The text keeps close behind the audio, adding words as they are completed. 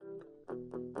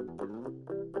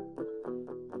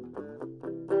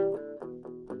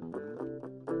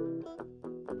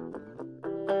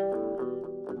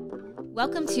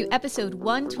Welcome to episode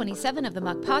 127 of the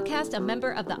Muck Podcast, a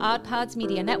member of the Odd Pods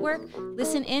Media Network.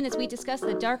 Listen in as we discuss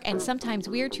the dark and sometimes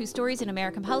weird true stories in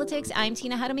American politics. I'm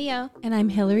Tina Jaramillo. And I'm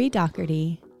Hillary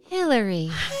Doherty. Hillary.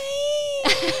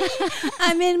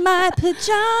 I'm in my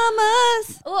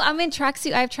pajamas. Oh, I'm in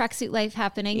tracksuit. I have tracksuit life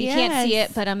happening. You can't see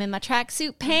it, but I'm in my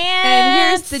tracksuit pants. And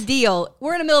here's the deal.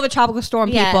 We're in the middle of a tropical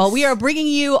storm, people. We are bringing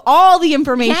you all the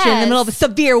information in the middle of a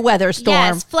severe weather storm.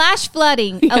 Yes, flash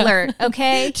flooding alert,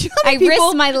 okay? I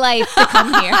risked my life to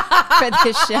come here for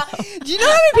this show. Do you know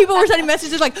how many people were sending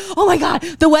messages like, oh my God,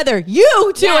 the weather,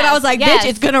 you too? And I was like, bitch,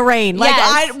 it's going to rain. Like,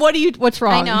 what's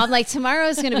wrong? I know. I'm like,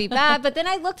 tomorrow's going to be bad. But then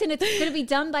I looked and it's going to be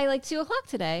done by like 2 o'clock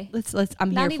today.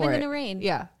 I'm not here for even it. gonna rain.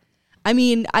 Yeah, I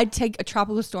mean, I'd take a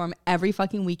tropical storm every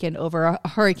fucking weekend over a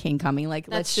hurricane coming. Like,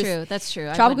 that's true. That's true.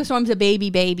 Tropical storm's a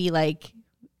baby, like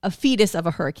a fetus of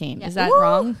a hurricane. Yeah. Is that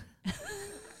wrong?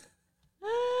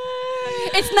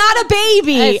 It's not a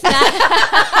baby. It's not.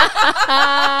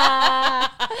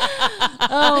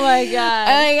 Oh my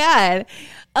god.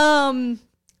 Oh my god.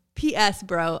 P.S.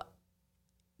 bro.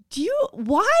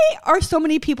 Why are so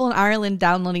many people in Ireland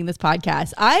downloading this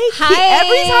podcast? Every week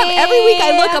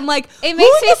I look, I'm like, it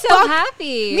makes me so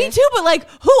happy. Me too, but like,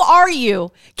 who are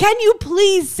you? Can you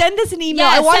please send us an email?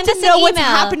 I want to know what's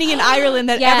happening in Ireland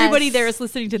that everybody there is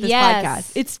listening to this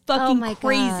podcast. It's fucking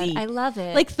crazy. God. I love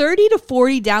it. Like 30 to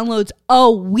 40 downloads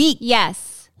a week. Yes.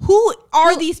 Who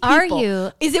are these people? Are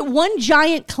you? Is it one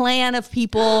giant clan of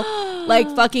people like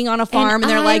fucking on a farm and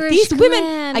they're like, these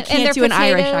women, I can't do an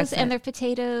Irish accent. And their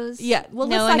potatoes. Yeah. Well,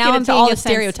 let's not get into all the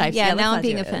stereotypes. Yeah, now I'm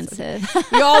being offensive.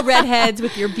 You're all redheads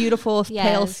with your beautiful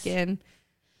pale skin.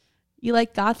 You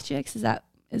like goth chicks? Is that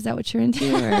what you're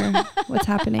into, or what's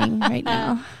happening right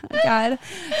now? Oh, God.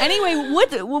 Anyway,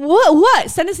 what?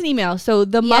 Send us an email. So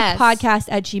the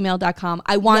muckpodcast@gmail.com.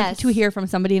 I want to hear from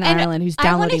somebody in Ireland who's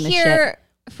downloading this shit. I want to hear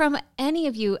from any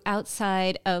of you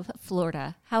outside of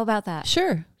Florida. How about that?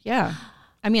 Sure. Yeah.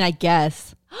 I mean, I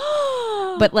guess.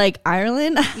 But like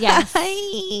Ireland? Yes.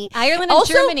 Ireland and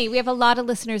also, Germany. We have a lot of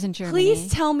listeners in Germany. Please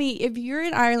tell me, if you're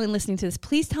in Ireland listening to this,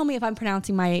 please tell me if I'm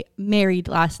pronouncing my married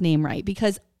last name right.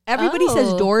 Because everybody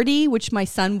says Doherty, which my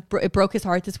son, it broke his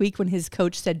heart this week when his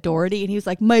coach said Doherty. And he was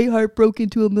like, my heart broke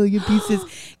into a million pieces.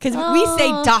 Because we say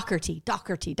Doherty.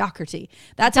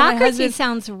 That's how my husband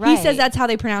sounds right. He says that's how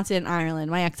they pronounce it in Ireland.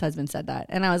 My ex-husband said that.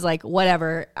 And I was like,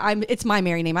 whatever. It's my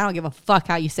married name. I don't give a fuck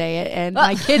how you say it. And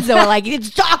my kids though are like,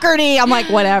 it's Doherty. I'm like,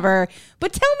 whatever.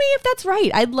 But tell me if that's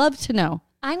right. I'd love to know.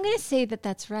 I'm going to say that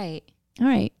that's right. All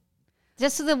right.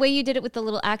 Just so the way you did it with the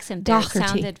little accent there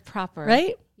sounded proper.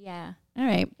 Right? Yeah. All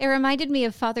right. It reminded me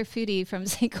of Father Foodie from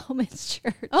St. Coleman's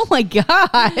Church. Oh my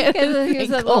God. He was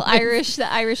a little the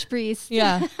Irish priest.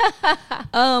 Yeah.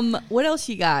 What else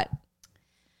you got?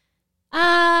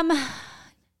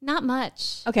 Not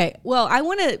much. Okay. Well, I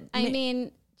want to. I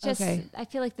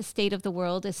feel like the state of the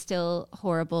world is still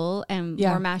horrible and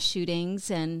more mass shootings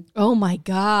and. Oh my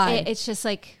God. It's just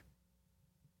like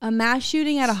a mass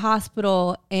shooting at a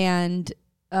hospital and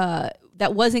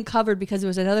that wasn't covered because there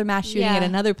was another mass shooting at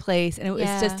another place, and it was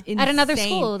just insane. At another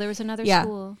school. There was another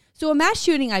school. So a mass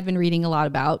shooting I've been reading a lot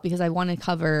about because I want to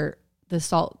cover the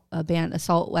assault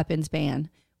weapons ban,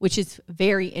 which is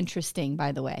very interesting,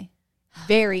 by the way.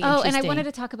 Very interesting. Oh, and I wanted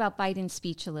to talk about Biden's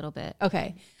speech a little bit.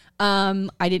 Okay. I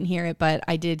didn't hear it, but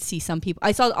I did see some people.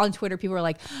 I saw on Twitter, people were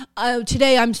like, oh,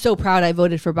 today I'm so proud I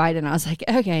voted for Biden. I was like,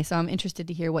 okay, so I'm interested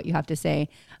to hear what you have to say.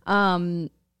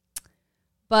 But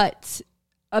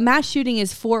a mass shooting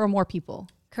is 4 or more people.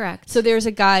 Correct. So there's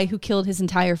a guy who killed his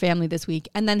entire family this week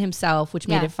and then himself, which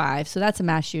made it 5. So that's a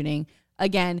mass shooting.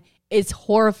 Again, it's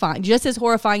horrifying. Just as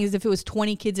horrifying as if it was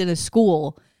 20 kids in a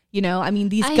school. You know, I mean,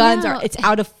 these guns it's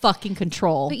out of fucking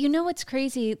control. But you know what's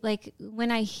crazy? Like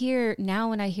when I hear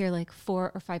like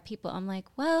 4 or 5 people, I'm like,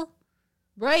 well.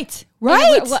 Right.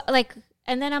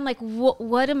 And then I'm like,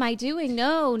 what am I doing?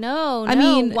 No. I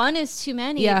mean, 1 is too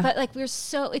many. Yeah. But like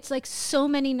it's like so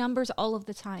many numbers all of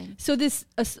the time. So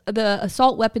the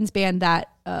assault weapons ban that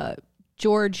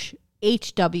George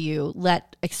H.W.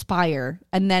 let expire,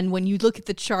 and then when you look at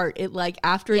the chart, it like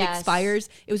after it expires,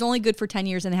 it was only good for 10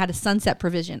 years, and it had a sunset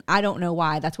provision. I don't know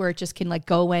why. That's where it just can like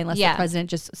go away unless the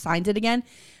president just signs it again.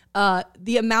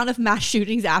 The amount of mass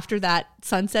shootings after that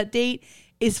sunset date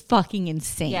is fucking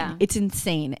insane. Yeah. It's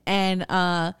insane. And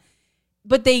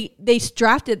but they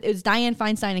drafted, it was Dianne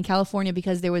Feinstein in California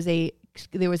because there was a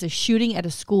there was a shooting at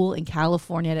a school in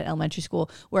California, at an elementary school,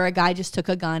 where a guy just took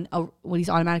a gun, his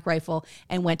automatic rifle,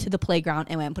 and went to the playground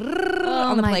and went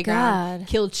on the playground, God.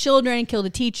 Killed children, killed a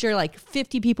teacher, like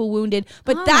 50 people wounded.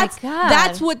 But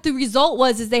that's what the result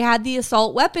was, is they had the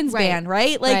assault weapons ban,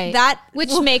 right? Like that,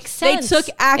 which makes sense. They took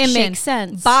action. It makes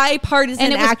sense. Bipartisan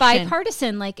and it was action.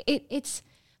 Bipartisan. Like it's.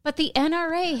 But the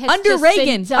NRA has under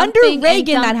Reagan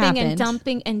that happened.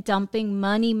 And dumping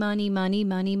money,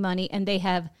 and they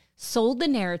have sold the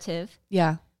narrative.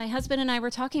 Yeah. My husband and I were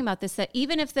talking about this, that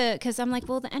even if because I'm like,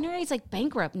 well, the NRA is like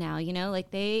bankrupt now, like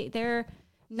they're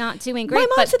not doing great.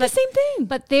 My mom said the same thing.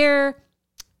 But their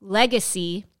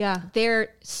legacy,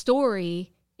 their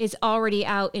story is already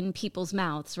out in people's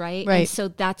mouths, right? Right. And so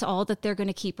that's all that they're going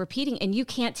to keep repeating, and you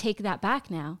can't take that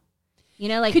back now.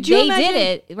 Like could you they imagine,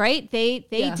 did it, right?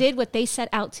 They did what they set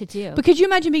out to do. But could you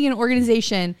imagine being an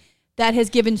organization that has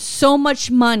given so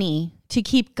much money to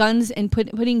keep guns and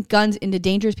putting guns into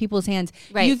dangerous people's hands?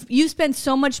 Right. You've spent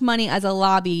so much money as a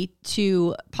lobby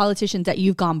to politicians that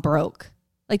you've gone broke.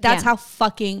 Like that's how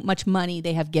fucking much money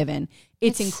they have given.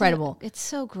 It's incredible. It's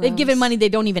so gross. They've given money they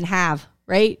don't even have,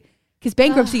 right? Because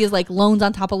bankruptcy is like loans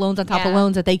on top of loans on top of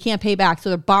loans that they can't pay back. So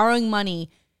they're borrowing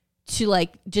money to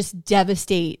like just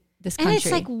devastate this country. And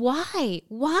it's like,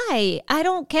 why? I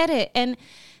don't get it. And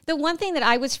the one thing that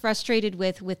I was frustrated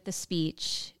with the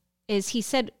speech is he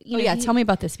said, tell me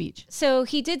about the speech. So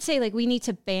he did say, like, we need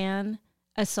to ban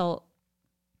assault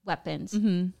weapons.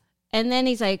 Mm-hmm. And then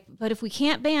he's like, but if we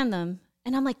can't ban them,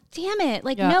 and I'm like, damn it.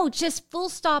 Like, no, just full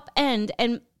stop, end.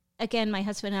 And again, my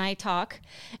husband and I talk,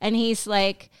 and he's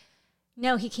like,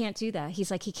 no, he can't do that. He's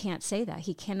like, he can't say that.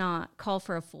 He cannot call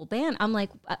for a full ban. I'm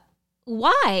like,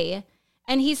 why?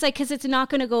 And he's like, because it's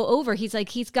not going to go over. He's like,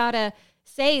 he's got to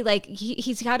say, like,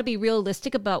 he's got to be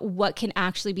realistic about what can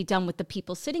actually be done with the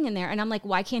people sitting in there. And I'm like,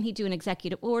 why can't he do an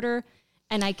executive order?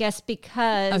 And I guess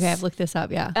because... Okay, I've looked this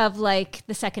up, of, like,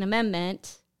 the Second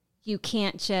Amendment, you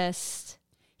can't just...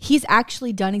 He's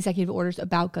actually done executive orders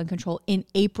about gun control in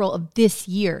April of this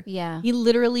year. Yeah. He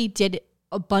literally did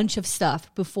a bunch of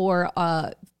stuff before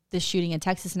the shooting in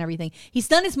Texas and everything. He's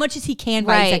done as much as he can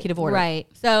by executive order. Right.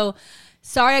 So...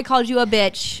 Sorry I called you a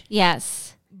bitch.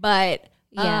 Yes. But,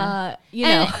 know, how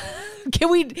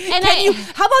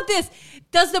about this?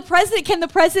 Can the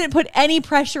president put any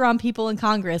pressure on people in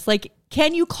Congress? Like,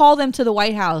 can you call them to the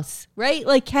White House, right?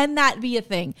 Like, can that be a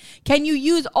thing? Can you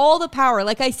use all the power?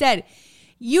 Like I said,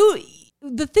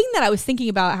 the thing that I was thinking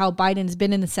about, how Biden's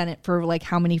been in the Senate for like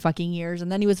how many fucking years,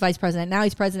 and then he was vice president, now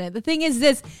he's president. The thing is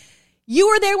this, you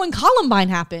were there when Columbine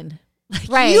happened. Like,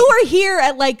 right. You are here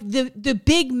at like the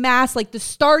big mass, like the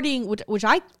starting, which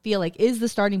I feel like is the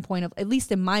starting point of, at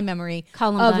least in my memory,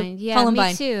 Columbine.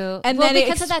 Columbine. Me too. And then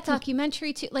because of that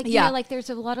documentary too, like like there's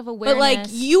a lot of awareness. But like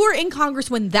you were in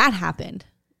Congress when that happened.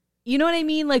 You know what I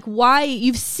mean? Like why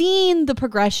you've seen the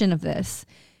progression of this.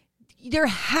 There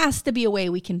has to be a way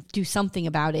we can do something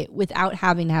about it without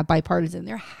having to have bipartisan.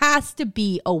 There has to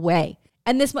be a way,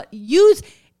 and this use.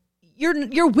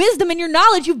 Your wisdom and your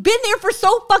knowledge. You've been there for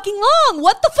so fucking long.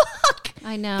 What the fuck?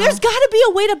 I know. There's got to be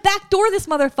a way to backdoor this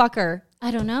motherfucker. I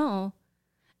don't know.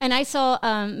 And I saw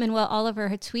Manuel Oliver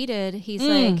had tweeted. He's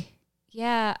like,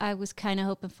 yeah, I was kind of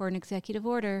hoping for an executive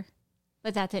order,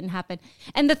 but that didn't happen.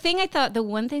 And the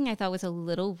one thing I thought was a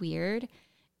little weird,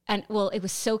 and well, it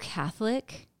was so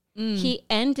Catholic. He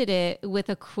ended it with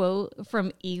a quote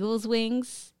from Eagle's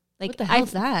Wings. Like, what the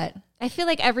hell's that? I feel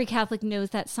like every Catholic knows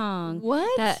that song.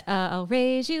 What? That I'll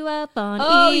raise you up on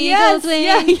eagle's wings.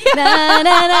 Yeah. Na,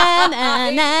 na, na, na,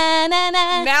 na, na,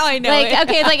 na. Now I know like, it.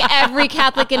 Okay, it's like every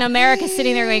Catholic in America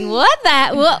sitting there going, what?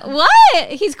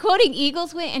 He's quoting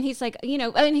Eagle's Wing, and he's like,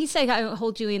 and he's saying, I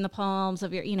hold you in the palms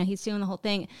of your, he's doing the whole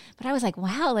thing. But I was like,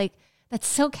 wow, like, that's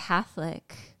so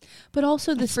Catholic. But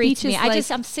also the speech is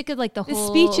I'm sick of like the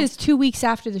whole... The speech is 2 weeks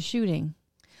after the shooting.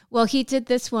 Well, he did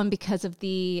this one because of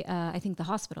the, I think, the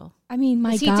hospital. I mean,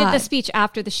 my God. He did the speech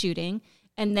after the shooting,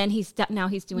 and then he's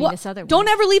doing this other one. Don't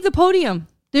ever leave the podium.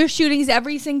 There's shootings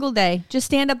every single day. Just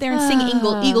stand up there and sing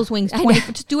Eagle's Wings.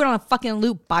 Just do it on a fucking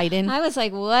loop, Biden. I was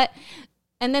like, what?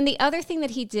 And then the other thing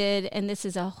that he did, and this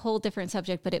is a whole different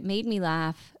subject, but it made me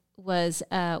laugh, was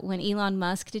when Elon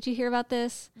Musk, did you hear about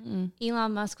this?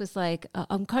 Elon Musk was like,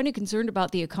 I'm kind of concerned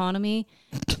about the economy.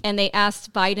 And they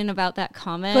asked Biden about that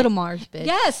comment. Go to Mars, bitch.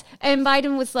 Yes. And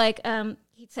Biden was like,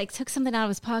 he's like, took something out of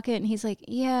his pocket, and he's like,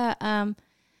 yeah,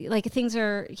 like things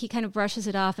are, he kind of brushes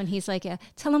it off, and he's like, yeah,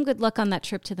 tell him good luck on that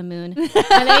trip to the moon. And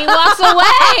then he walks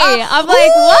away. I'm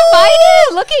like, what,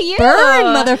 Biden? Look at you. Burn,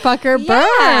 motherfucker,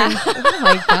 burn. Oh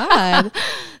my God.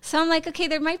 So I'm like, okay,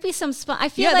 there might be some I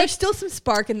feel like there's still some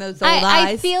spark in those old eyes.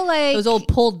 I feel like those old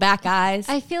pulled back eyes.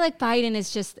 I feel like Biden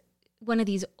is just one of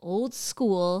these old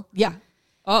school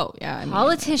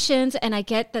politicians. And I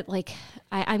get that, like,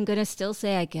 I'm going to still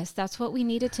say, I guess that's what we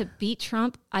needed to beat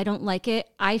Trump. I don't like it.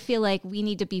 I feel like we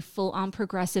need to be full on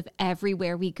progressive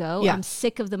everywhere we go. Yeah. I'm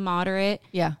sick of the moderate.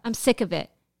 Yeah. I'm sick of it.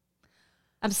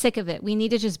 We need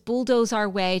to just bulldoze our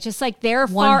way, just like their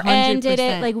far 100%. End did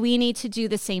it. Like, we need to do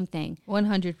the same thing.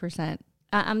 100%.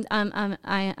 I'm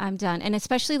done. And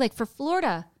especially like for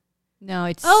Florida. No,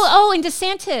 it's and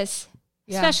DeSantis.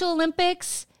 Yeah. Special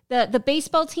Olympics, the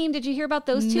baseball team. Did you hear about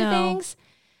those two things?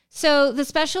 So the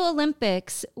Special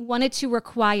Olympics wanted to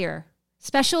require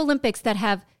Special Olympics that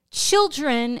have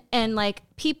children and like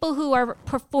people who are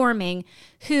performing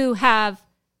who have,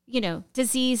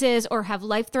 diseases or have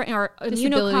life-threatening or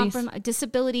immunocompromised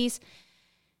disabilities.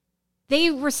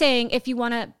 They were saying if you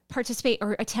want to participate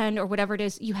or attend or whatever it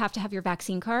is, you have to have your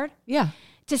vaccine card. Yeah.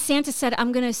 DeSantis said,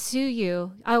 I'm going to sue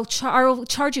you. I'll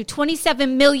charge you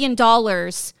 $27 million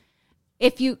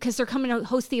because they're coming to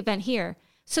host the event here.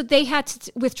 So they had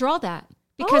to withdraw that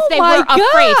because they were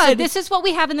afraid. So this is what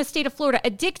we have in the state of Florida, a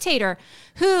dictator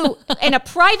who in a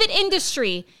private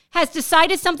industry has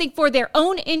decided something for their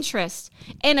own interest.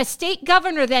 And a state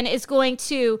governor then is going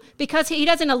to, because he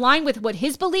doesn't align with what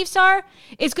his beliefs are,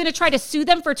 is going to try to sue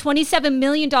them for $27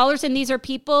 million. And these are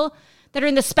people that are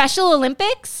in the Special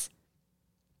Olympics.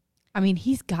 I mean,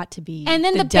 he's got to be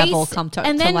the devil come to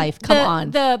life. Come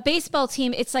on. The baseball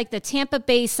team, it's like the Tampa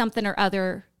Bay something or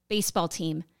other baseball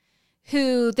team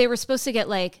who they were supposed to get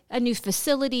like a new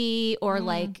facility or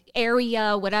like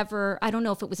area, whatever. I don't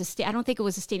know if it was I don't think it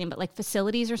was a stadium, but like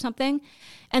facilities or something.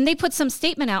 And they put some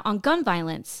statement out on gun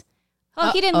violence.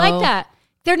 He didn't like that.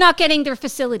 They're not getting their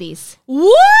facilities.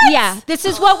 What? Yeah, this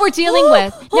is what we're dealing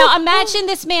with. Now, imagine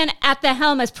this man at the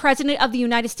helm as president of the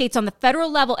United States on the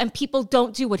federal level and people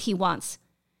don't do what he wants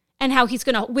and how he's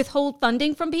going to withhold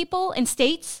funding from people in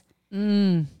states.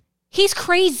 He's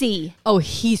crazy. Oh,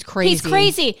 he's crazy. He's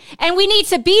crazy. And we need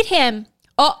to beat him.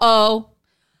 Uh-oh.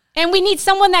 And we need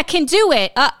someone that can do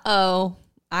it. Uh-oh.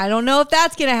 I don't know if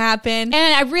that's going to happen. And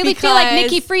I really feel like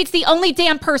Nikki Fried's the only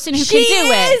damn person who can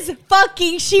do it.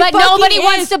 But nobody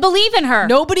wants to believe in her.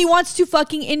 Nobody wants to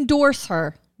fucking endorse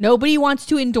her. Nobody wants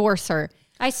to endorse her.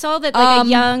 I saw that like a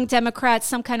young Democrat,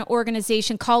 some kind of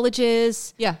organization,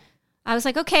 colleges. Yeah. I was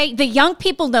like, okay, the young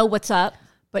people know what's up.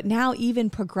 But now even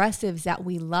progressives that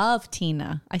we love,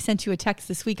 Tina, I sent you a text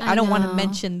this week. I don't want to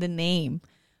mention the name.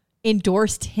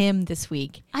 Endorsed him this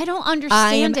week. I don't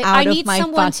understand it. I need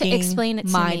someone to explain it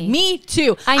to me. Me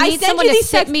too. I need someone to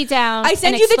sit me down. I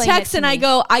send you the text and I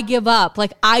go, I give up.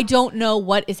 Like, I don't know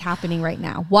what is happening right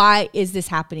now. Why is this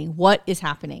happening? What is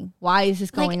happening? Why is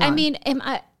this going on? I mean,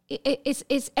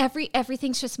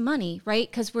 everything's just money, right?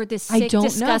 Because we're this sick,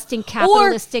 disgusting,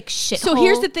 capitalistic shithole. So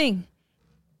here's the thing.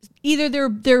 Either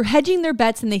they're hedging their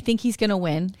bets and they think he's going to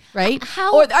win, right?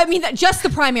 Just the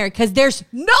primary, because there's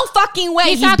no fucking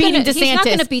way he's beating DeSantis. He's not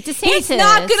going to beat DeSantis. He's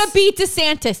not going to beat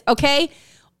DeSantis, okay?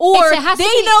 Or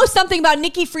they know something about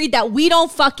Nikki Fried that we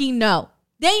don't fucking know.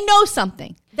 They know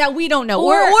something that we don't know,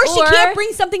 or she can't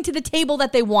bring something to the table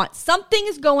that they want. Something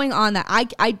is going on that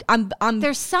I'm.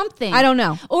 There's something I don't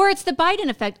know, or it's the Biden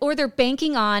effect, or they're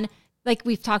banking on. Like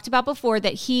we've talked about before,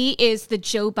 that he is the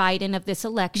Joe Biden of this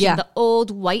election, the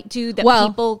old white dude that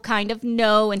people kind of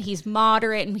know, and he's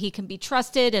moderate and he can be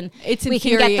trusted, and we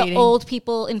can get the old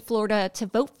people in Florida to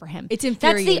vote for him. It's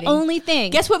infuriating. That's the only thing.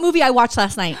 Guess what movie I watched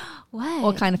last night? What?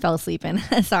 Well, kind of fell asleep in.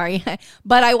 Sorry.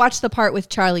 But I watched the part with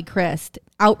Charlie Crist,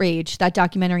 Outrage, that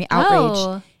documentary Outrage.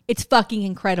 Oh. It's fucking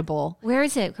incredible. Where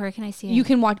is it? Where can I see it? You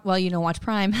can watch, watch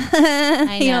Prime.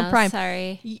 I know, Prime.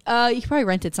 Sorry. You can probably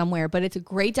rent it somewhere, but it's a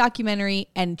great documentary,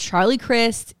 and Charlie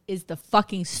Crist is the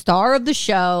fucking star of the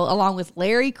show, along with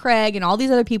Larry Craig and all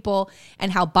these other people,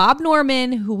 and how Bob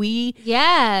Norman, who we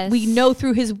know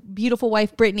through his beautiful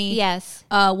wife, Brittany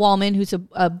Wallman, who's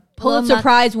a Pulitzer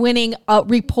Prize winning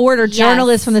reporter,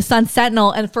 journalist from the Sun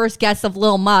Sentinel, and first guest of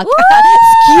Lil Muck.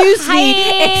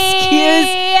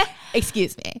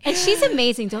 Excuse me. And she's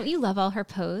amazing. Don't you love all her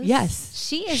posts? Yes.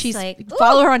 She's like...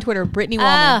 Follow her on Twitter, Brittany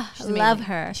Wallman. She's love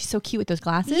her. She's so cute with those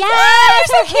glasses.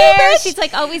 Yes, her hair. She's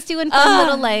like always doing fun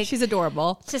little like... She's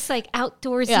adorable. Just like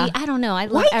outdoorsy. Yeah. I don't know. I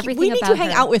love everything about her. We need to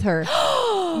hang out with her.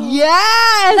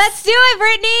 Yes. Let's do it,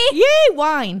 Brittany. Yay,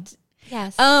 wine.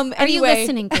 Yes. Are you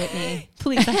listening, Brittany?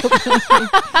 Please. I hope you're listening.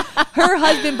 Her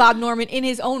husband, Bob Norman, in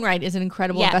his own right, is an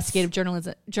incredible investigative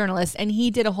journalist. And he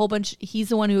did a whole bunch. He's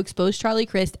the one who exposed Charlie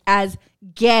Crist as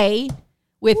gay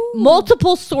with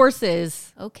multiple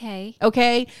sources.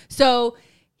 Okay. So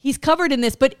he's covered in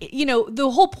this. But, the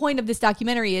whole point of this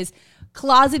documentary is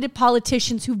closeted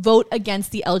politicians who vote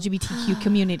against the LGBTQ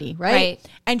community, right?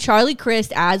 And Charlie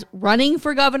Crist, as running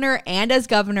for governor and as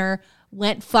governor,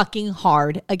 went fucking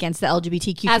hard against the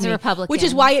LGBTQ community. As a Republican. Which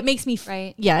is why it makes me...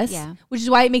 Yes. Yeah. Which is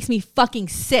why it makes me fucking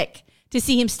sick to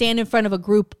see him stand in front of a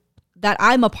group that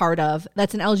I'm a part of,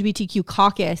 that's an LGBTQ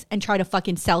caucus, and try to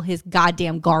fucking sell his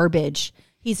goddamn garbage.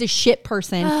 He's a shit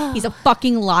person. He's a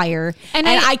fucking liar. And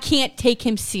I can't take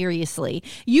him seriously.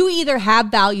 You either have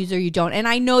values or you don't. And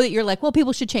I know that you're like, well,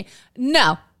 people should change.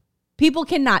 No. People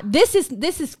cannot. This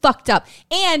is fucked up.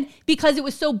 And because it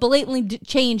was so blatantly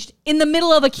changed in the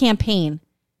middle of a campaign.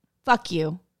 Fuck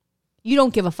you. You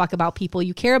don't give a fuck about people.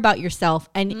 You care about yourself.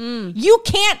 And you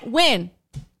can't win.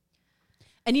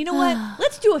 And you know what?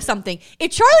 Let's do something.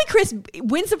 If Charlie Crist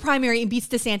wins the primary and beats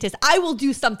DeSantis, I will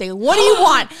do something. What do you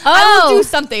want? I will do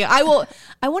something. I want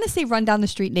to say run down the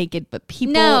street naked, but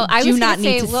people do not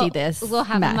need to see this. We'll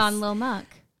have him on Lil Muck.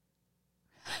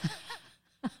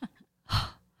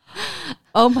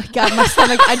 Oh my God, my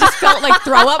stomach. I just felt like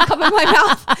throw up come in my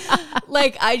mouth.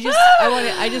 Like I just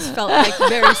felt like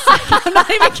very sick. I'm not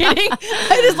even kidding.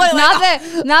 I just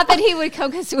not that he would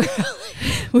come because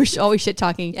we're always shit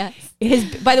talking. Yes.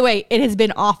 By the way, it has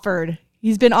been offered.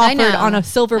 He's been offered on a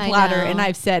silver platter, and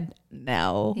I've said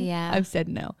no. Yeah. I've said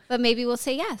no. But maybe we'll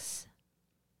say yes.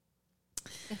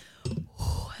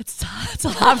 That's a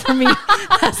lot for me.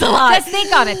 That's a lot. Just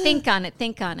think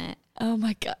on it. Oh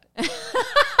my God. I'm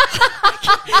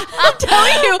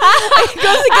telling you, it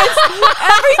goes against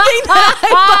everything that I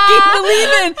fucking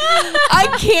believe in. I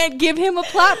can't give him a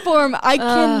platform. I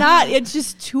cannot. It's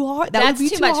just too hard. That's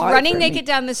too much. Running naked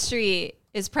down the street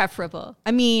is preferable.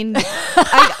 I mean,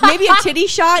 maybe a titty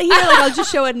shot here. Like I'll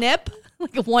just show a nip.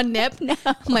 Like one nip. No.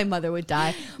 My mother would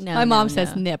die. My mom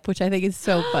says nip, which I think is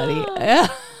so funny.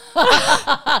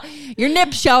 Your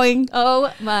nip showing.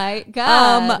 Oh my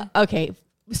God. Okay.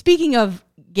 Speaking of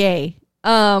gay,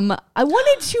 I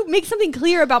wanted to make something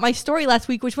clear about my story last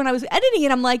week, which when I was editing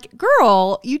it, I'm like,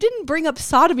 girl, you didn't bring up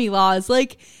sodomy laws.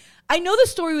 Like, I know the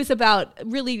story was about,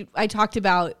 really, I talked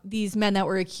about these men that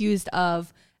were accused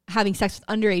of having sex with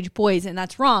underage boys, and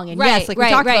that's wrong. And yes, like we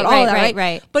talked about all that,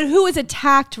 right? But who was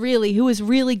attacked really, who was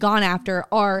really gone after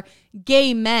are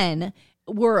gay men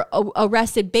were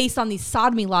arrested based on these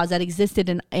sodomy laws that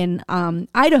existed in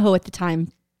Idaho at the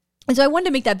time. And so I wanted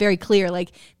to make that very clear.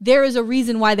 Like, there is a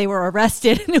reason why they were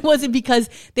arrested, and it wasn't because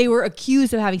they were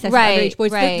accused of having sex with underage boys.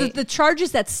 The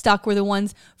charges that stuck were the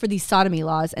ones for these sodomy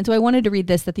laws. And so I wanted to read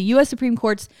this, that the U.S. Supreme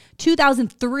Court's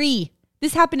 2003,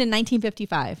 this happened in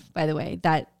 1955, by the way,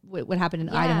 that what happened in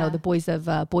Idaho, the boys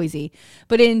of Boise.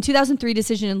 But in 2003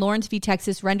 decision in Lawrence v.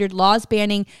 Texas rendered laws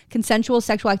banning consensual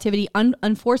sexual activity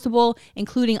unenforceable,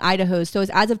 including Idaho's. So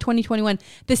as of 2021,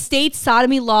 the state's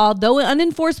sodomy law, though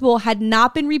unenforceable, had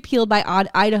not been repealed by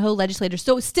Idaho legislators.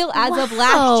 So still as of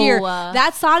last year,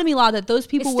 that sodomy law that those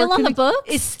people were on the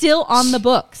books is still on the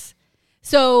books.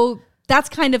 So that's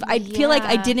kind of, I feel like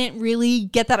I didn't really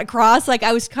get that across. Like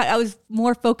I was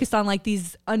more focused on like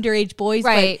these underage boys.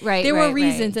 Right. There were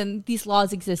reasons and these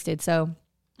laws existed. So,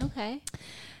 okay.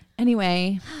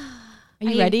 Anyway, are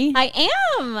you ready? I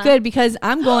am. Good, because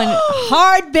I'm going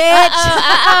hard, bitch.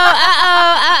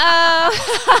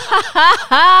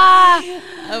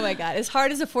 Oh my God. As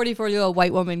hard as a 44-year-old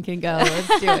white woman can go.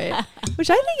 Let's do it. Which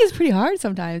I think is pretty hard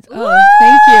sometimes. Oh, woo!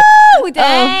 Thank you.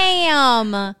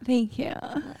 Damn. Oh, thank you.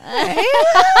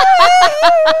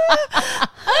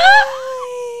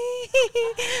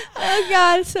 Oh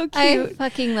God, so cute. I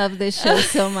fucking love this show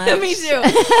so much. Me too.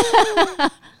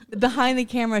 Behind the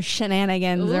camera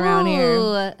shenanigans around here.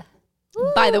 Ooh.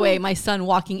 By the way, my son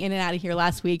walking in and out of here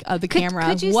last week of the camera.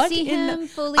 Could you see him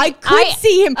fully? I could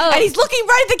see him. And he's looking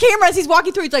right at the camera as he's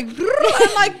walking through. He's like,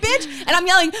 I'm like, bitch. And I'm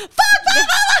yelling, fuck.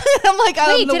 I'm like,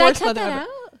 I'm the worst mother ever.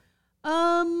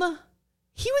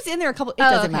 He was in there a couple. It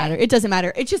doesn't matter. It doesn't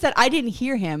matter. It's just that I didn't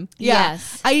hear him. Yeah.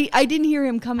 Yes. I didn't hear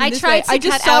him coming this way. I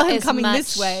just saw him coming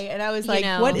this way. And I was like,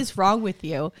 what is wrong with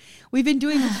you? We've been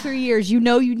doing this for years. You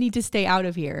know you need to stay out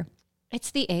of here.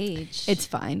 It's the age. It's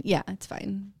fine. Yeah, it's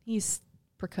fine. He's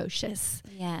precocious.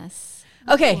 Yes.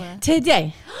 Okay,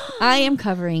 today I am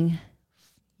covering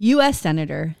U.S.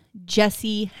 Senator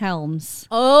Jesse Helms.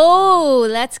 Oh,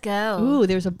 let's go. Ooh,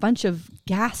 there's a bunch of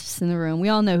gasps in the room. We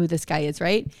all know who this guy is,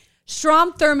 right?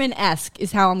 Strom Thurmond-esque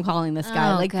is how I'm calling this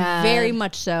guy. God. Very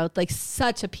much so. Like,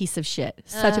 such a piece of shit.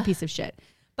 Such a piece of shit.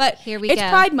 But here we go. It's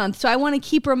Pride Month, so I want to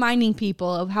keep reminding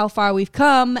people of how far we've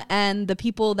come and the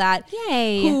people that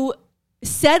who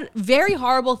said very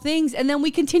horrible things, and then we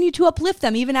continue to uplift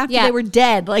them even after they were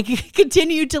dead. Like,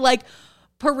 continue to like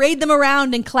parade them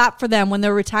around and clap for them when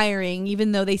they're retiring,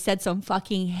 even though they said some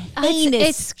fucking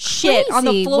heinous shit on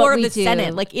the floor of the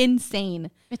Senate. Like,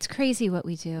 insane. It's crazy what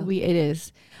we do. It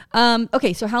is.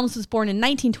 Okay, so Helms was born in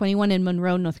 1921 in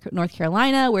Monroe, North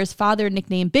Carolina, where his father,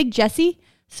 nicknamed Big Jesse,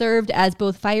 served as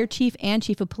both fire chief and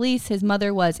chief of police. His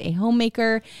mother was a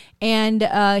homemaker, and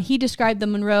he described the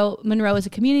Monroe as a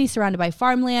community surrounded by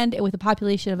farmland and with a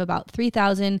population of about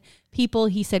 3,000 people.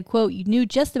 He said, quote, "You knew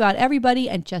just about everybody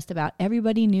and just about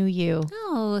everybody knew you."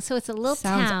 Oh, so it's a little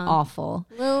town. Sounds awful.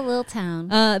 Little town.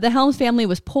 The Helms family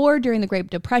was poor during the Great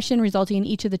Depression, resulting in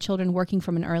each of the children working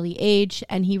from an early age,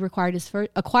 and he acquired his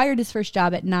first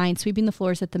job at 9, sweeping the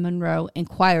floors at the Monroe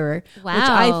Inquirer, which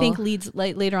I think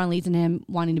later on leads in him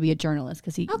wanting to be a journalist,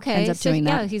 because he ends up doing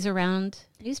that. Yeah, he's around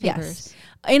newspapers. Yes.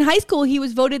 In high school, he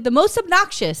was voted the most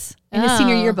obnoxious in his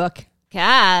senior yearbook.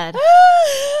 God.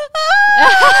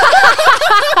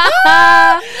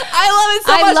 I love it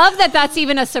so much. I love that that's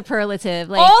even a superpsuperlative.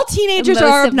 Like, all teenagers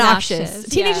are obnoxious.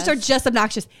 Teenagers are just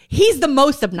obnoxious. He's the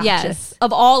most obnoxious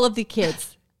of all of the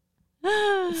kids,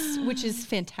 which is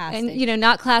fantastic. And,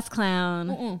 not class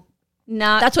clown.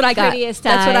 Not that's what I got. That's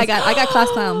what I got. I got class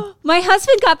clown. My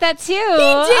husband got that too. He did.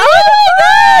 Oh my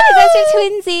God. Those are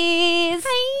twinsies.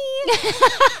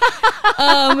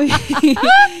 Hi.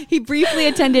 He briefly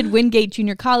attended Wingate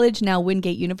Junior College, now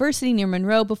Wingate University near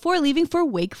Monroe, before leaving for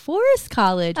Wake Forest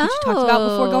College, which we talked about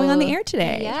before going on the air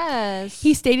today. Yes.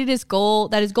 He stated his goal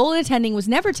in attending was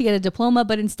never to get a diploma,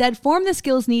 but instead form the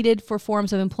skills needed for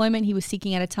forms of employment he was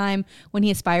seeking at a time when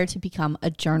he aspired to become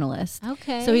a journalist.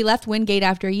 Okay. So he left Wingate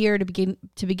after a year to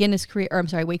begin his career,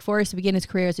 Wake Forest, to begin his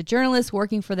career as a journalist,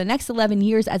 working for the next 11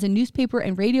 years as a newspaper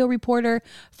and radio reporter,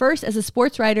 first as a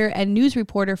sports writer and news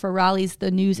reporter for Raleigh's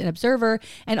The News and Observer,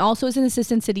 and also as an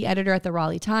assistant city editor at the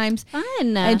Raleigh Times.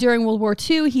 Fun. And during World War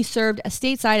II, he served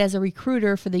stateside as a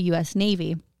recruiter for the U.S.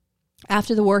 Navy.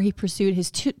 After the war, he pursued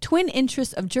his twin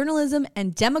interests of journalism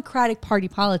and Democratic Party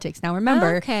politics. Now,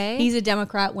 remember, he's a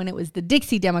Democrat when it was the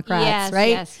Dixie Democrats,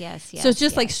 right? Yes. So it's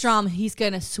just like Strom, he's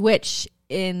going to switch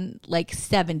in like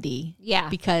 70. Yeah.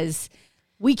 Because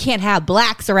we can't have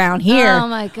blacks around here. Oh,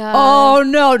 my God. Oh,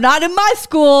 no, not in my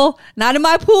school. Not in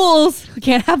my pools. We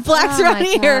can't have blacks around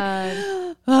here.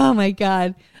 God. Oh, my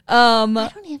God.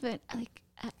 I don't even,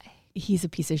 he's a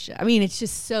piece of shit. I mean, it's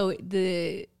just so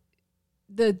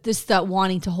this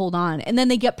wanting to hold on. And then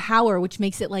they get power, which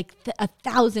makes it like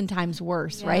 1,000 times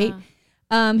worse, right?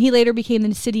 He later became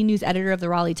the city news editor of the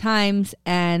Raleigh Times,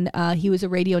 and he was a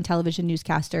radio and television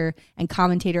newscaster and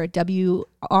commentator at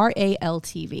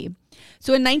WRAL-TV.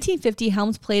 So in 1950,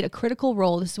 Helms played a critical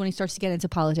role. This is when he starts to get into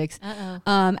politics.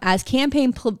 As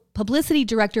campaign publicity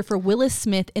director for Willis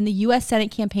Smith in the U.S.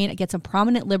 Senate campaign against a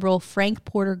prominent liberal, Frank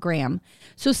Porter Graham.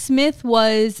 So Smith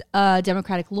was a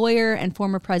Democratic lawyer and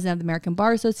former president of the American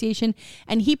Bar Association,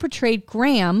 and he portrayed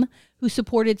Graham, who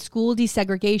supported school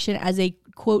desegregation, as a,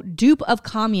 quote, dupe of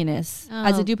communists,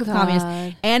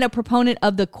 and a proponent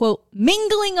of the, quote,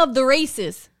 mingling of the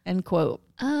races, end quote.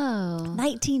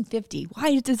 1950.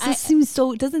 Why does this seem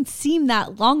so? It doesn't seem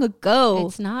that long ago.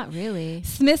 It's not really.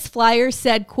 Smith's flyer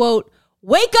said, quote,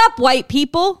 "Wake up, white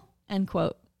people," end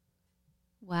quote.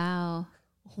 Wow.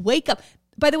 Wake up.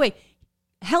 By the way,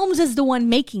 Helms is the one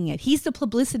making it. He's the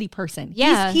publicity person.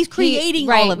 Yeah. He's creating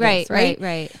all of this, right?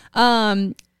 Right.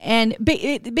 And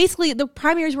basically, the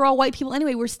primaries were all white people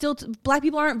anyway. We're still black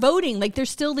people aren't voting. Like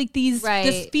there's still like this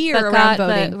fear around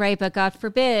voting. But God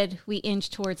forbid we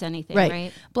inch towards anything.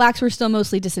 Right. Blacks were still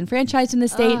mostly disenfranchised in the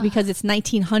state because its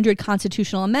 1900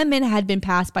 constitutional amendment had been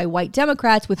passed by white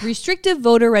Democrats with restrictive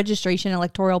voter registration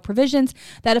electoral provisions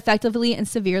that effectively and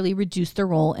severely reduced their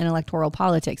role in electoral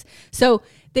politics. So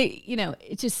they,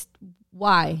 it's just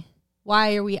why.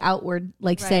 Why are we outward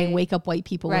saying wake up white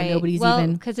people when nobody's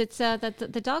even... because it's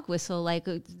the dog whistle, like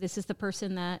this is the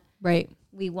person that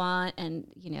we want, and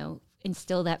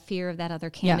instill that fear of that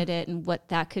other candidate and what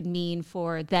that could mean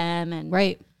for them. And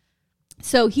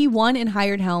So he won and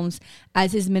hired Helms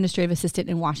as his administrative assistant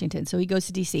in Washington. So he goes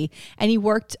to D.C. and he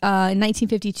worked in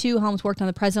 1952. Helms worked on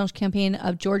the presidential campaign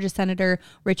of Georgia Senator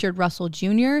Richard Russell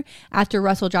Jr. After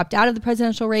Russell dropped out of the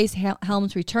presidential race,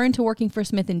 Helms returned to working for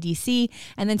Smith in D.C.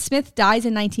 And then Smith dies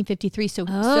in 1953.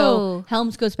 So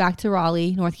Helms goes back to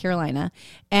Raleigh, North Carolina.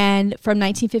 And from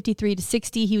 1953 to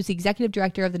 60, he was the executive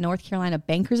director of the North Carolina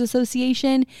Bankers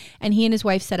Association. And he and his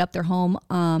wife set up their home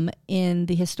in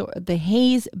the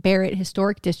Hayes Barrett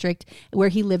historic district where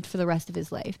he lived for the rest of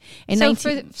his life.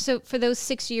 So for those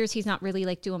 6 years, he's not really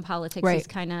like doing politics. Right. He's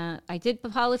kind of, I did the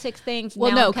politics things.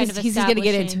 Well, no, because he's going to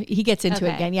get into, he gets into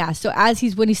it again. Yeah. So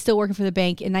when he's still working for the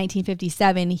bank in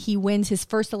 1957, he wins his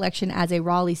first election as a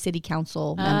Raleigh City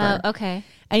Council member. Okay.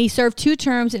 And he served 2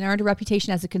 terms and earned a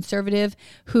reputation as a conservative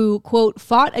who, quote,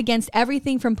 fought against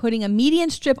everything from putting a median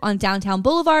strip on downtown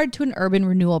Boulevard to an urban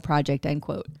renewal project, end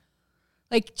quote.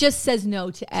 Like, just says no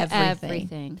to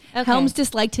everything. Okay. Helms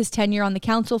disliked his tenure on the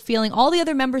council, feeling all the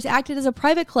other members acted as a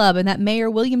private club and that Mayor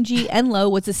William G.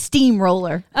 Enlow was a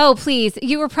steamroller. Oh, please.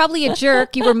 You were probably a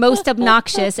jerk. You were most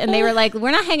obnoxious. And they were like,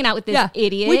 we're not hanging out with this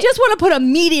idiot. We just want to put a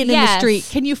median in the street.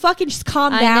 Can you fucking just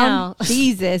calm down?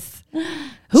 Jesus.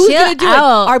 Who's going to do it?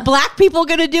 Are black people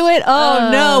going to do it? Oh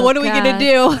no. What are we going to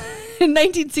do? In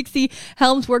 1960,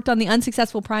 Helms worked on the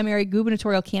unsuccessful primary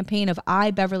gubernatorial campaign of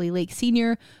I. Beverly Lake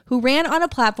Sr., who ran on a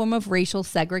platform of racial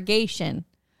segregation.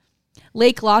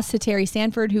 Lake lost to Terry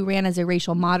Sanford, who ran as a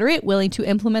racial moderate, willing to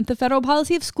implement the federal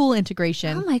policy of school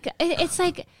integration. Oh my God. It's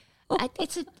like...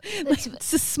 It's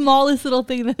the smallest little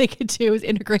thing that they could do is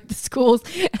integrate the schools.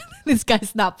 This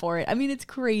guy's not for it. I mean, it's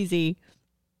crazy.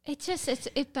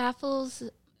 It baffles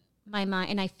my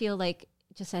mind, and I feel like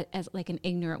just as like an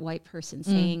ignorant white person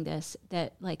saying this,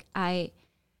 that like I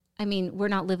mean, we're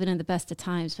not living in the best of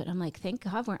times, but I'm like, thank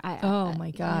God oh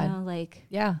my God. You know, like,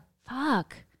 yeah.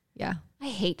 Fuck. Yeah. I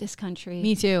hate this country.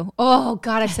 Me too. Oh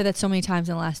God, I've said that so many times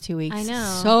in the last 2 weeks. I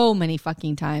know. So many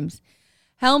fucking times.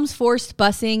 Helms felt forced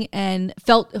busing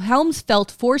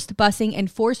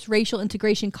and forced racial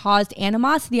integration caused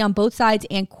animosity on both sides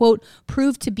and, quote,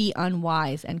 proved to be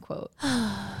unwise, end quote.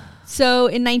 So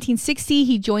in 1960,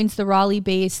 he joins the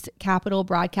Raleigh-based Capital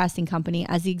Broadcasting Company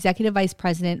as the executive vice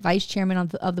president, vice chairman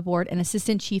of the board, and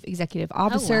assistant chief executive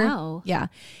officer. Oh, wow. Yeah.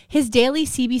 His daily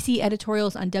CBC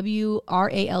editorials on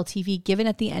WRAL-TV, given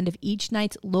at the end of each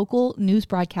night's local news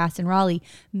broadcast in Raleigh,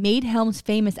 made Helms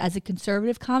famous as a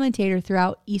conservative commentator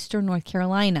throughout eastern North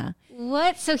Carolina.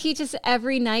 What? So he just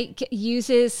every night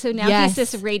uses, so now he's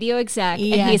this radio exec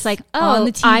and he's like, on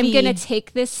the TV. I'm going to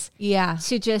take this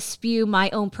to just spew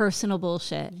my own personal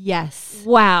bullshit. Yes.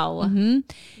 Wow.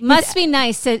 Mm-hmm. Must be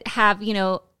nice to have,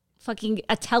 fucking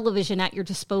a television at your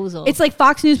disposal. It's like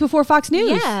Fox News before Fox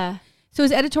News. Yeah. So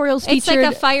his editorials featured... It's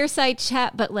like a fireside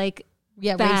chat, but like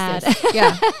bad. Racist.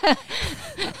 Yeah.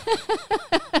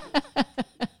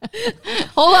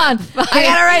 Hold on. I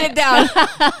gotta write it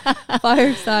down.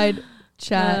 Fireside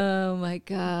chat. Oh my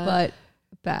God. But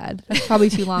bad. That's probably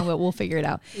too long, but we'll figure it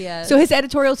out. Yeah. So his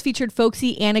editorials featured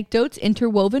folksy anecdotes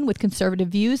interwoven with conservative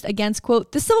views against,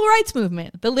 quote, the civil rights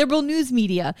movement, the liberal news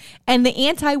media, and the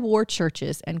anti-war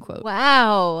churches, end quote.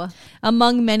 Wow.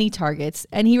 Among many targets.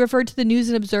 And he referred to the News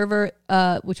and Observer,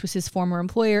 which was his former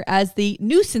employer, as the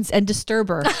nuisance and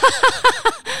disturber.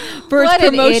 For what his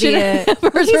promotion. An idiot.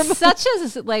 He's such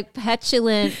a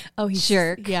petulant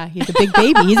jerk. Yeah, he's a big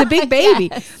baby. He's a big baby.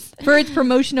 Yes. For its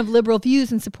promotion of liberal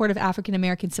views in support of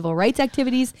African-American civil rights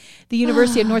activities, the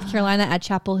University of North Carolina at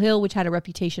Chapel Hill, which had a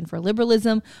reputation for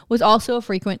liberalism, was also a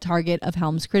frequent target of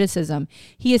Helms' criticism.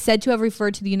 He is said to have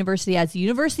referred to the university as the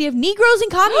University of Negroes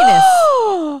and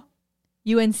Communists.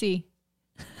 UNC.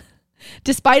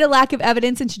 Despite a lack of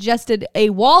evidence, and suggested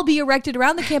a wall be erected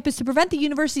around the campus to prevent the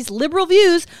university's liberal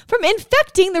views from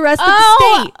infecting the rest of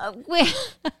the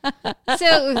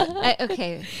state.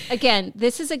 Okay. Again,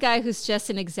 this is a guy who's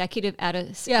just an executive at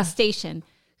a station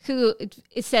who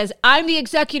it says, I'm the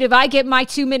executive. I get my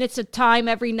 2 minutes of time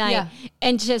every night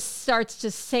and just starts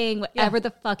just saying whatever the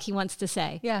fuck he wants to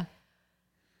say. Yeah.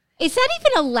 Is that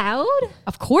even allowed?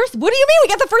 Of course. What do you mean? We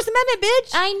got the First Amendment,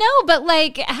 bitch. I know, but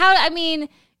like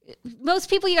most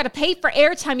people, you got to pay for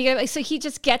airtime. So he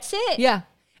just gets it. Yeah.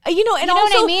 And also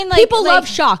what I mean? People love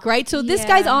shock, right? So this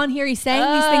guy's on here, he's saying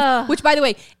these things, which by the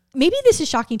way, maybe this is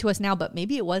shocking to us now, but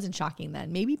maybe it wasn't shocking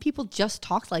then. Maybe people just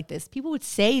talked like this. People would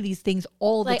say these things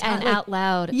all the time. And out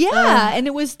loud. Yeah. And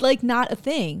it was like not a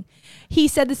thing. He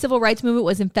said the civil rights movement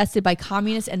was infested by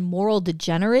communists and moral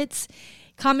degenerates.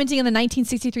 Commenting on the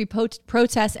 1963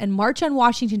 protests and March on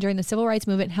Washington during the civil rights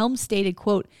movement, Helms stated,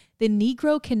 quote, the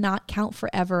Negro cannot count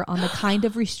forever on the kind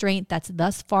of restraint that's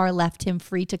thus far left him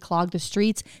free to clog the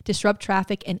streets, disrupt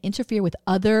traffic, and interfere with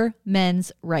other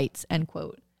men's rights, end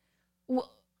quote.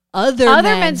 Other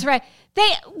men's rights.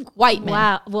 White men.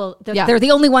 Wow. Well, they're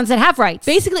the only ones that have rights.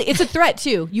 Basically, it's a threat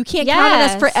too. You can't count on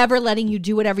us forever letting you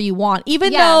do whatever you want,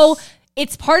 even though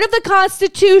it's part of the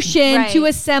Constitution to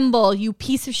assemble, you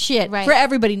piece of shit, for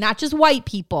everybody, not just white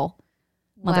people.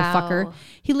 Motherfucker.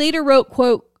 He later wrote,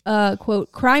 quote,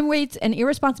 crime rates and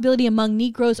irresponsibility among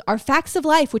Negroes are facts of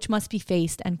life which must be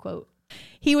faced, end quote.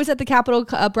 He was at the Capitol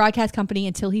Broadcast Company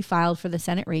until he filed for the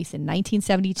Senate race in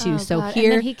 1972. So God. here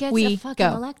and then he gets we fucking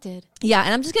go. elected. Yeah,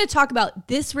 and I'm just going to talk about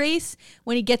this race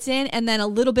when he gets in, and then a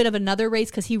little bit of another race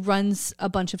because he runs a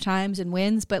bunch of times and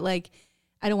wins. But like,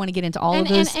 I don't want to get into all of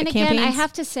those and campaigns. again, I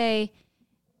have to say,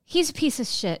 he's a piece of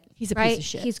shit. He's a piece of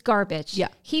shit. He's garbage. Yeah,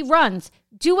 he runs.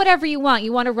 Do whatever you want.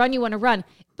 You want to run. You want to run.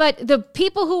 But the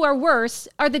people who are worse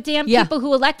are the damn people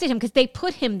who elected him because they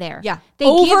put him there. Yeah. They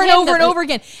over and over and over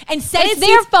again. And it's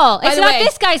their fault. It's not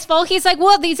this guy's fault. He's like,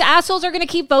 well, these assholes are going to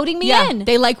keep voting me in.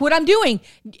 They like what I'm doing.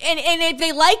 And if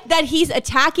they like that he's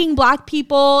attacking black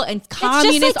people and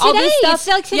communists, like all this stuff. It's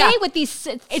like today with these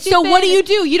stupid, so what do?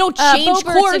 You don't change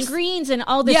course. And greens and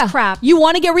all this crap. You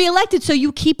want to get reelected, so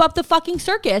you keep up the fucking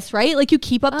circus, right? Like you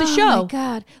keep up the show. Oh my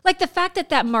God. Like the fact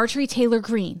that Marjorie Taylor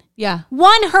Greene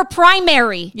won her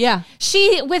primary. Yeah.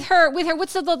 She with her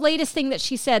what's the latest thing that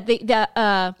she said?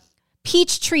 The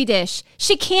peach tree dish.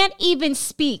 She can't even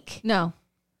speak. No.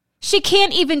 She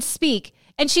can't even speak.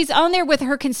 And she's on there with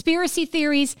her conspiracy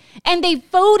theories and they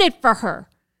voted for her.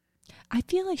 I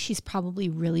feel like she's probably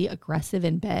really aggressive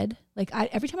in bed. Like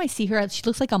every time I see her, she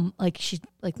looks like she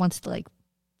like wants to like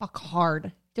fuck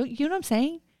hard. Don't you know what I'm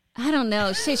saying? I don't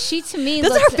know. She to me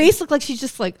doesn't her face look like she's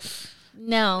just like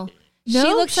no. She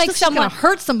looks like someone gonna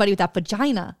hurt somebody with that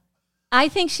vagina. I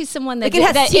think she's someone that, like it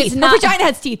has that teeth. is not her vagina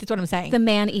has teeth. That's what I'm saying. The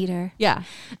man eater. Yeah.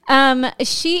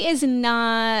 She is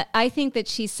not. I think that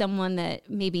she's someone that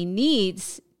maybe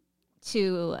needs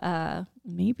to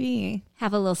maybe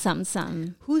have a little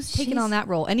something. Who's taking on that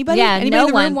role? Anybody? Yeah, Anybody no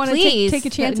in the room one. want Please to take a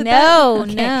chance at that?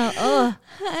 Okay. No.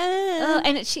 Oh,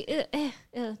 and she.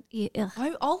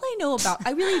 All I know about,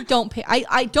 I really don't pay.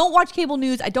 I don't watch cable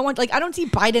news. I don't watch I don't see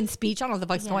Biden's speech. I don't know what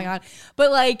the fuck's going on,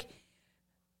 but like.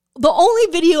 The only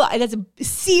video that's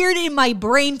seared in my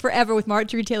brain forever with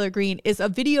Marjorie Taylor Greene is a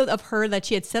video of her that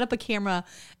she had set up a camera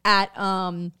at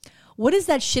what is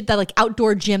that shit, that like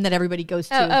outdoor gym that everybody goes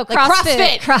to? Like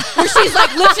CrossFit. Where she's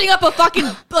like lifting up a fucking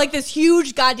like this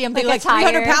huge goddamn thing, like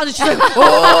 300 pounds, and she's like,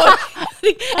 oh,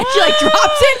 and she like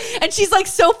drops it, and she's like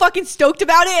so fucking stoked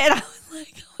about it, and I was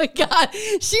like, oh my God,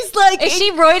 she's like, is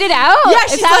she roided out? Yeah,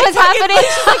 she's is that like what's happening?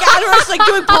 She's like out of her, she's like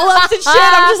doing pull-ups and shit.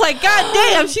 I'm just like, God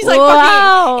damn, she's like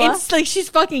fucking, it's like she's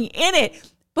fucking in it.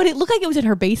 But it looked like it was in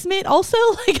her basement also.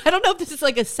 Like, I don't know if this is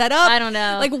like a setup. I don't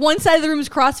know. Like one side of the room is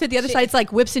CrossFit, the other side's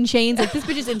like whips and chains. Like this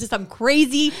bitch is into some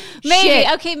crazy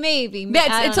shit. Okay, maybe.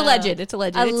 Yeah, it's alleged. It's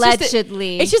alleged.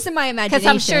 Allegedly. It's just in my imagination. Because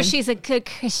I'm sure she's a good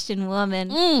Christian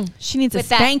woman. She needs a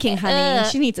spanking, honey.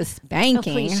 She needs a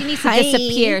spanking. Please, she needs to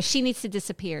disappear. She needs to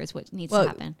disappear is what needs to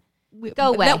happen.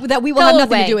 Go away. That we will have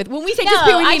nothing to do with. When we say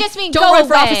disappear, we mean I just mean don't run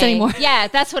for office anymore. Yeah,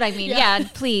 that's what I mean. Yeah,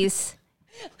 please.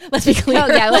 Let's be clear.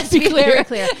 Let's be very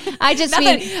clear. I just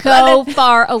mean go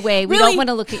far away. We don't want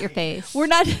to look at your face. We're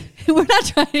not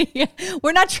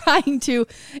trying to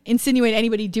insinuate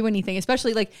anybody do anything,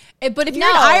 especially like. But if you're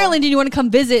in Ireland and you want to come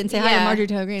visit and say hi to Marjorie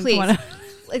Taylor Greene, please.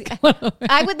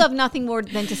 I would love nothing more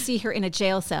than to see her in a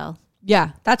jail cell.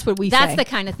 Yeah, that's what we say. That's the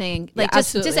kind of thing. Like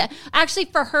just actually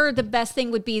for her, the best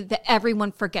thing would be that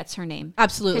everyone forgets her name.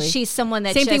 Absolutely. Because she's someone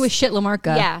that same thing with shit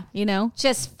Lamarca. Yeah. You know?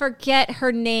 Just forget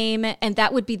her name, and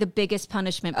that would be the biggest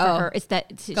punishment for her. Is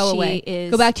that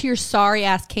Go back to your sorry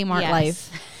ass Kmart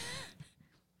life.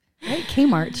 Right?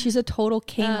 Kmart. She's a total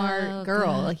Kmart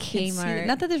girl. God, like Kmart.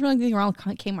 Not that there's really anything wrong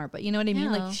with Kmart, but you know what I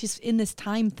mean? Like she's in this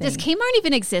time thing. Does Kmart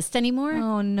even exist anymore?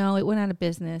 Oh no, it went out of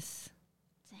business.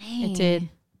 Dang. It did.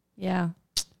 Yeah.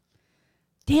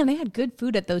 Damn, they had good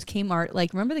food at those Kmart.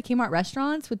 Like, remember the Kmart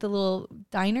restaurants with the little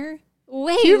diner?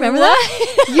 Wait, do you remember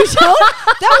that? You don't?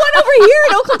 That one over here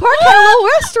in Oakland Park had a little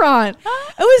restaurant.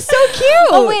 It was so cute.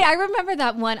 Oh wait, I remember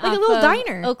that one. Like a little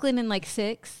diner. Oakland and like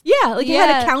 6. Yeah, like it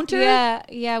had a counter.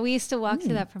 Yeah. We used to walk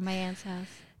to that from my aunt's house.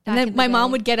 And then my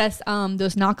mom would get us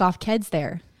those knockoff Keds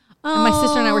there. And my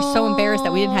sister and I were so embarrassed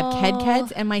that we didn't have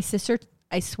Keds. And my sister,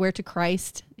 I swear to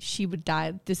Christ, she would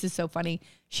die. This is so funny.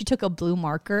 She took a blue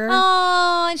marker.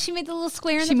 Oh, and she made the little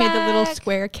square in the back. She made the little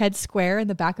square, Ked square in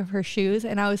the back of her shoes.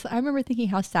 And I remember thinking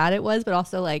how sad it was, but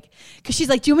also like, because she's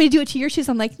like, do you want me to do it to your shoes?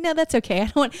 I'm like, no, that's okay.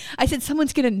 I said,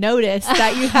 someone's going to notice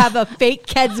that you have a fake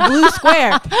Ked's blue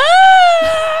square.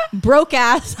 Broke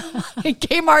ass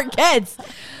Kmart Keds.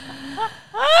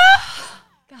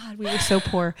 God, we were so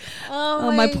poor.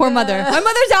 Oh my poor mother. My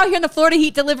mother's out here in the Florida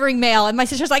heat delivering mail, and my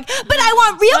sister's like, but I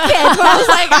want real Keds. I was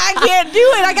like, I can't do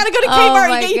it. I got to go to Kmart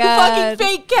and get you fucking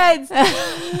fake Keds.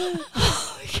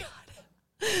 Oh my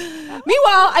God.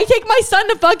 Meanwhile, I take my son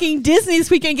to fucking Disney this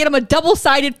weekend and get him a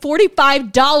double-sided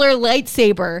 $45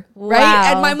 lightsaber. Right?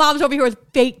 Wow. And my mom's over here with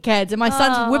fake Keds, and my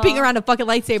son's whipping around a fucking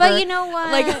lightsaber. But you know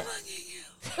what? Like,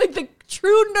 like the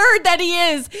true nerd that he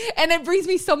is. And it brings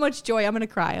me so much joy. I'm going to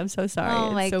cry. I'm so sorry.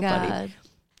 Oh my so God.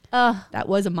 Funny. That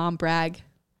was a mom brag.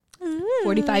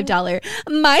 $45.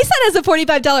 My son has a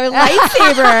 $45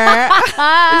 lightsaber. What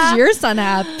does your son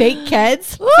have? Fake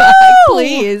kids?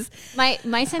 Please.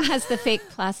 My son has the fake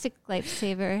plastic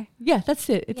lightsaber. Yeah, that's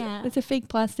it. It's a fake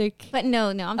plastic. But no,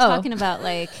 I'm talking about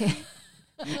like...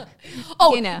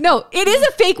 No, it is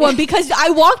a fake one because I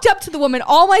walked up to the woman.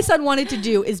 All my son wanted to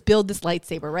do is build this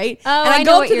lightsaber, right? Oh, and I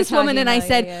go up to this woman and about. I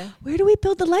said, where do we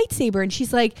build the lightsaber? And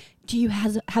she's like, do you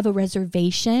have a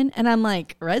reservation? And I'm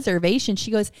like, reservation?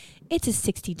 She goes, it's a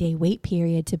 60-day wait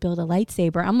period to build a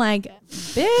lightsaber. I'm like,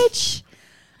 bitch,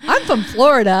 I'm from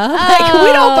Florida. Like,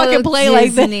 we don't fucking play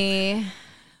like this.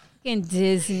 Fucking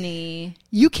Disney.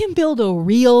 You can build a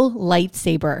real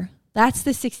lightsaber. That's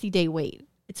the 60-day wait.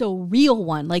 It's a real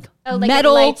one, like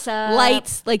metal lights,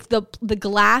 like the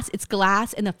glass. It's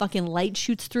glass, and the fucking light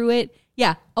shoots through it.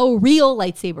 Yeah, a real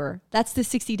lightsaber. That's the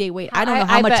 60-day wait. I don't know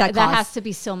how much that costs. That has to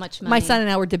be so much money. My son and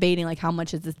I were debating like how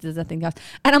much does that thing cost?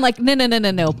 And I'm like,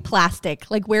 no, plastic.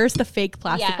 Like, where's the fake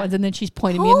plastic ones? And then she's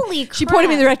pointing me. She pointed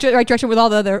me in the right direction with all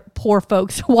the other poor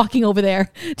folks walking over there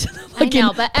to the fucking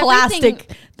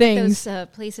plastic things. Those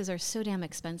places are so damn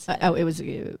expensive.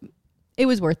 It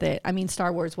was worth it. I mean,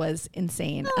 Star Wars was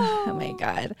insane. Oh my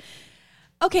God.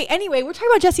 Okay, anyway, we're talking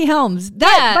about Jesse Helms.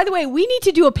 By the way, we need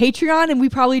to do a Patreon, and we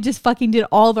probably just fucking did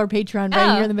all of our Patreon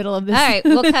right here in the middle of this. All right,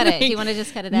 we'll cut it. Do you want to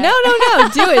just cut it out? No.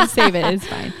 Do it. Save it. It's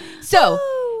fine. So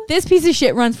this piece of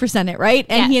shit runs for Senate, right?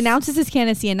 And he announces his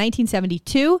candidacy in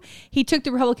 1972. He took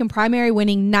the Republican primary,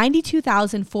 winning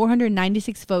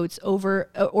 92,496 votes over,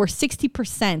 or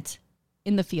 60%.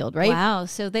 In the field, right? Wow.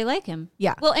 So they like him.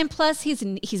 Yeah. Well, and plus he's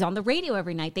on the radio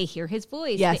every night. They hear his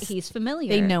voice. Yes. He's familiar.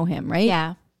 They know him, right?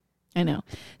 Yeah. I know.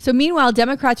 So meanwhile,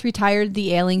 Democrats retired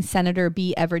the ailing Senator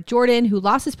B. Everett Jordan, who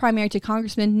lost his primary to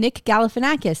Congressman Nick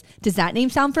Galifianakis. Does that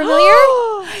name sound familiar?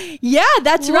 Yeah,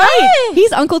 that's right.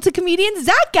 He's uncle to comedian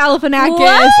Zach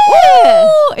Galifianakis.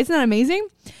 Ooh, isn't that amazing?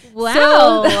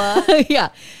 Wow. So, yeah.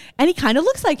 And he kind of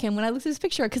looks like him when I looked at his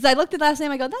picture. Because I looked at last name,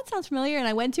 I go, that sounds familiar. And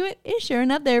I went to it. Sure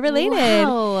enough, they're related.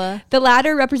 Wow. The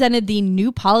latter represented the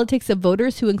new politics of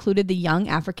voters who included the young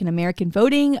African-American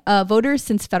voters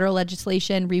since federal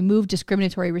legislation removed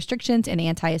discriminatory restrictions and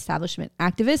anti-establishment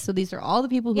activists. So these are all the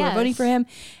people who are voting for him.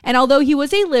 And although he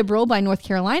was a liberal by North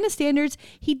Carolina standards,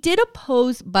 he did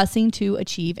oppose busing to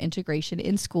achieve integration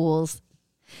in schools.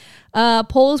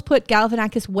 Polls put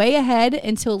Galifianakis way ahead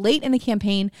until late in the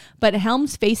campaign, but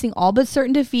Helms, facing all but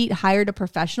certain defeat, hired a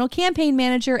professional campaign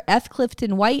manager, F.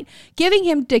 Clifton White, giving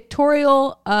him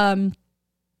dictatorial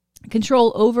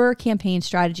control over campaign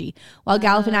strategy, while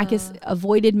Galifianakis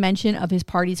avoided mention of his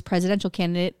party's presidential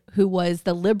candidate, who was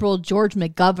the liberal George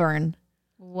McGovern.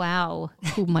 Wow.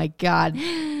 Oh my God.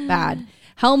 Bad.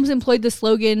 Helms employed the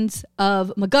slogans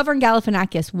of McGovern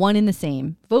Galifianakis, one in the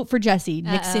same. Vote for Jesse.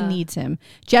 Nixon needs him.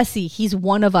 Jesse, he's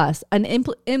one of us. An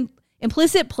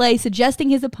implicit play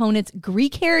suggesting his opponent's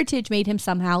Greek heritage made him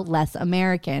somehow less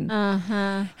American.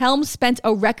 Helms spent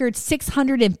a record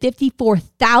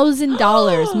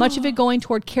 $654,000, much of it going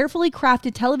toward carefully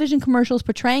crafted television commercials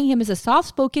portraying him as a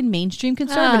soft-spoken mainstream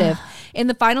conservative. In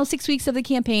the final 6 weeks of the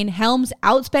campaign, Helms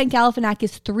outspent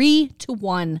Galifianakis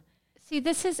 3-1. See,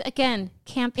 this is, again,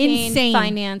 campaign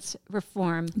finance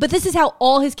reform. But this is how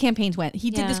all his campaigns went.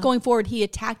 He did this going forward. He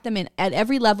attacked them at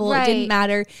every level. It didn't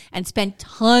matter, and spent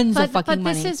tons of fucking money.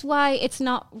 But this is why it's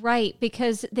not right,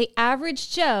 because the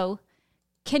average Joe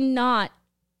cannot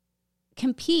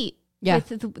compete with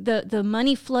the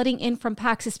money flooding in from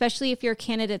PACs, especially if you're a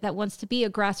candidate that wants to be a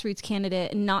grassroots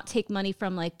candidate and not take money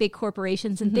from like big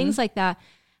corporations and things like that.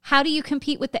 How do you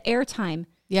compete with the airtime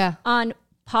on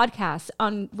podcasts,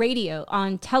 on radio,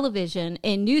 on television,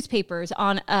 in newspapers,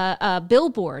 on a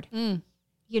billboard? You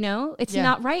know, it's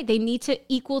not right. They need to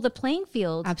equal the playing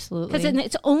field. Absolutely. Because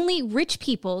it's only rich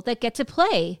people that get to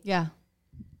play. Yeah.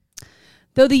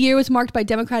 Though the year was marked by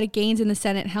Democratic gains in the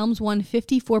Senate, Helms won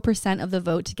 54% of the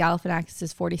vote to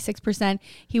Galifianakis' 46%.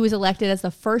 He was elected as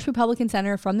the first Republican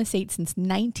senator from the state since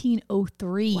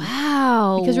 1903.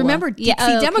 Wow. Because remember, Dixie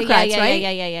Democrats, right?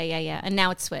 Yeah. And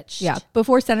now it's switched. Yeah,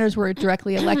 before senators were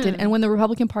directly elected and when the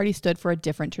Republican Party stood for a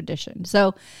different tradition.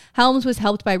 So Helms was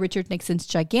helped by Richard Nixon's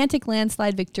gigantic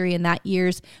landslide victory in that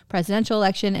year's presidential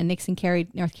election, and Nixon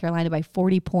carried North Carolina by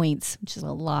 40 points, which is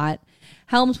a lot.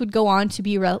 Helms would go on to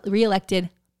be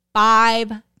reelected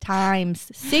 5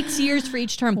 times, 6 years for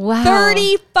each term. Wow.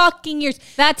 30 fucking years.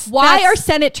 Why are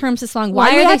Senate terms this long?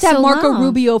 Why do we have to have Marco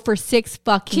Rubio for 6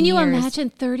 fucking years? Can you imagine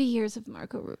 30 years of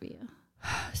Marco Rubio?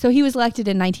 So he was elected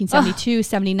in 1972,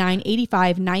 79,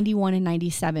 85, 91, and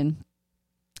 97.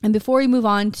 And before we move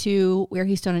on to where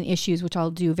he stood on issues, which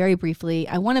I'll do very briefly,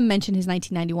 I want to mention his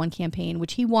 1991 campaign,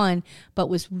 which he won, but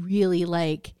was really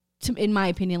like, in my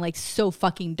opinion, like so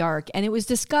fucking dark. And it was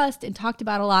discussed and talked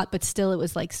about a lot, but still it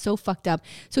was like so fucked up.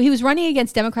 So he was running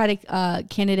against Democratic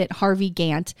candidate Harvey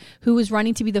Gantt, who was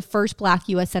running to be the first black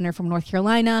U.S. senator from North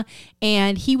Carolina.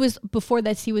 And he was, before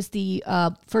this, he was the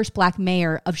first black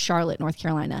mayor of Charlotte, North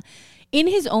Carolina. In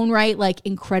his own right, like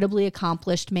incredibly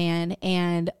accomplished man,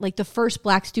 and like the first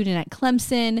black student at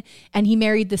Clemson, and he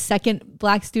married the second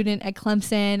black student at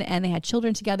Clemson, and they had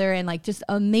children together, and like just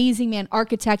amazing man,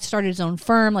 architect, started his own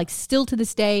firm, like still to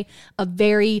this day, a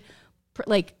very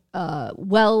like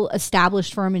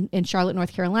well-established firm in Charlotte,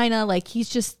 North Carolina. Like he's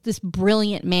just this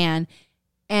brilliant man.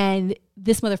 And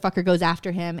this motherfucker goes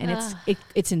after him, and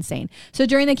it's insane. So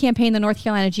during the campaign, the North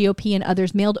Carolina GOP and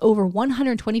others mailed over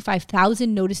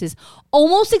 125,000 notices,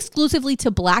 almost exclusively to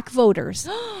black voters,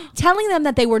 telling them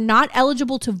that they were not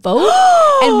eligible to vote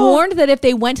and warned that if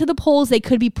they went to the polls, they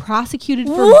could be prosecuted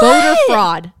for voter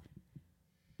fraud.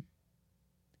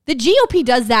 The GOP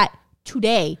does that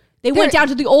today. They went down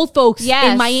to the old folks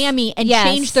in Miami and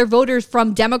changed their voters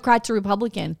from Democrat to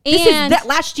Republican. This is that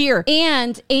last year.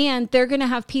 And they're going to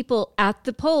have people at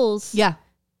the polls. Yeah.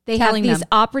 They have these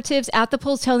operatives at the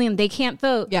polls telling them they can't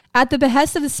vote. Yeah. At the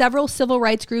behest of the several civil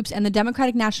rights groups and the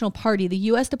Democratic National Party, the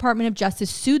U.S. Department of Justice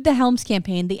sued the Helms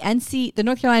campaign, the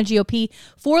North Carolina GOP,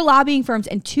 4 lobbying firms,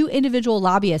 and 2 individual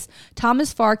lobbyists.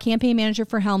 Thomas Farr, campaign manager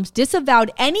for Helms,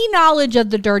 disavowed any knowledge of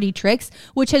the dirty tricks,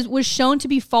 which was shown to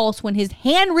be false when his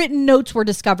handwritten notes were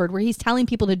discovered, where he's telling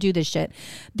people to do this shit.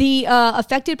 The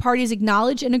affected parties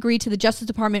acknowledged and agreed to the Justice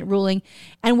Department ruling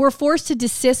and were forced to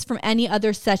desist from any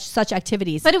other such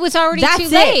activities. But it was already too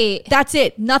late. That's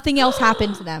it. Nothing else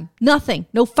happened to them. Nothing.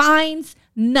 No fines.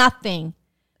 Nothing.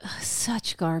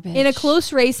 Such garbage. In a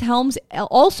close race, Helms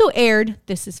also aired,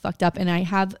 this is fucked up, and I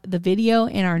have the video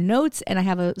in our notes, and I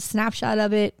have a snapshot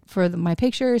of it for my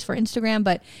pictures for Instagram,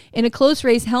 but in a close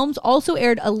race, Helms also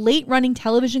aired a late-running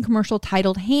television commercial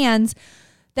titled Hands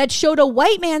that showed a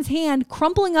white man's hand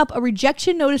crumpling up a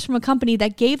rejection notice from a company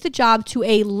that gave the job to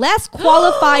a less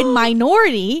qualified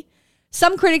minority.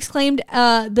 Some critics claimed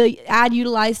the ad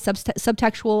utilized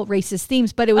subtextual racist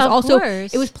themes, but it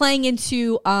was it was playing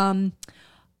into,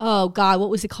 oh God, what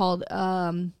was it called?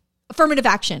 Affirmative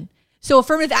action. So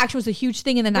affirmative action was a huge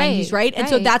thing in the 90s, right? And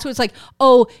so that's what it's like,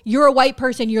 oh, you're a white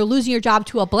person, you're losing your job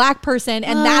to a black person.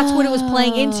 And that's what it was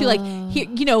playing into. Like,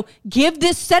 here, give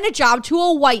this Senate job to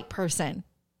a white person,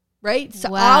 right?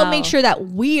 So I'll make sure that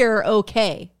we're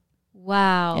okay.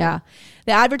 Wow. Yeah.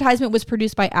 The advertisement was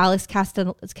produced by Alex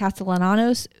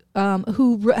Castellanos,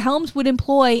 who Helms would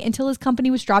employ until his company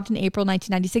was dropped in April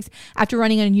 1996 after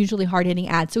running an unusually hard-hitting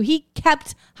ad. So he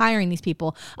kept hiring these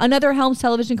people. Another Helms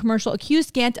television commercial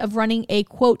accused Gantt of running a,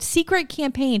 quote, secret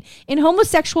campaign in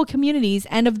homosexual communities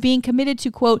and of being committed to,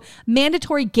 quote,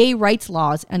 mandatory gay rights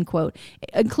laws, unquote,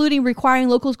 including requiring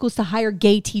local schools to hire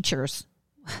gay teachers.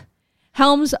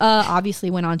 Helms obviously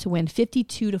went on to win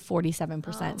 52 to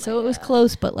 47%. So it was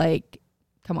close, but like,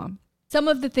 come on. Some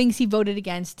of the things he voted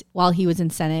against while he was in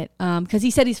Senate, because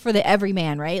he said he's for the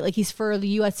everyman, right? Like he's for the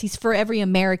U.S., he's for every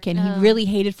American. He really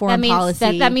hated foreign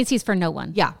policy. That means he's for no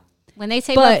one. Yeah. When they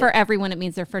say vote for everyone, it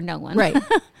means they're for no one. Right.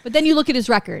 But then you look at his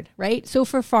record, right? So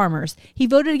for farmers, he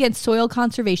voted against soil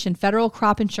conservation, federal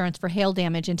crop insurance for hail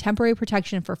damage, and temporary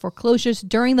protection for foreclosures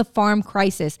during the farm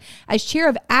crisis. As chair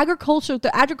of the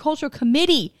Agricultural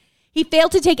Committee, he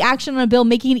failed to take action on a bill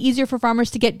making it easier for farmers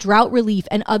to get drought relief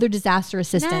and other disaster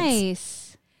assistance. Nice.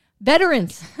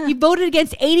 Veterans. He voted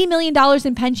against $80 million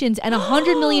in pensions and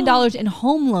 $100 million in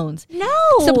home loans. No.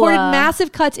 Supported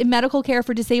massive cuts in medical care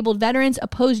for disabled veterans,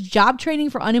 opposed job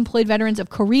training for unemployed veterans of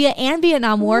Korea and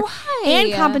Vietnam War,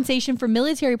 and compensation for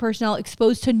military personnel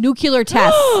exposed to nuclear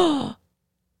tests.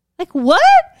 Like, what?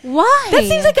 Why? That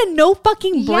seems like a no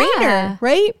fucking brainer,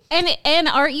 right? And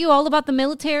aren't you all about the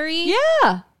military?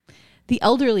 Yeah. The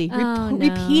elderly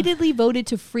repeatedly voted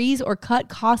to freeze or cut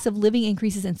costs of living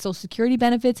increases in Social Security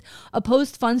benefits,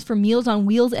 opposed funds for Meals on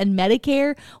Wheels and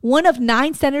Medicare, one of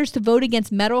 9 senators to vote against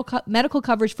medical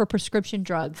coverage for prescription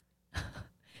drugs.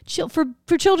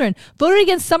 For children, voted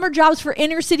against summer jobs for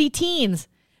inner city teens,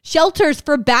 shelters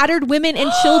for battered women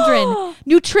and children,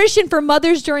 nutrition for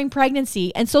mothers during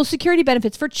pregnancy, and Social Security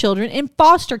benefits for children in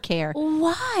foster care.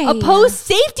 Why? Opposed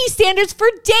safety standards for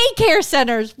daycare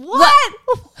centers. What?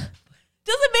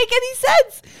 Doesn't make any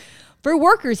sense. For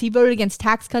workers, he voted against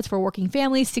tax cuts for working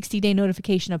families, 60-day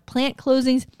notification of plant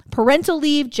closings, parental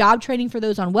leave, job training for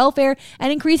those on welfare,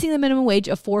 and increasing the minimum wage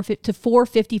of to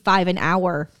 $4.55 an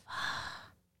hour.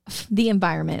 The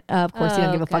environment. Of course, you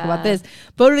don't give a fuck about this.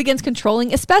 Voted against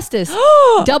controlling asbestos.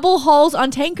 Double hulls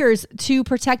on tankers to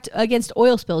protect against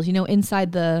oil spills,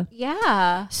 inside the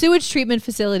sewage treatment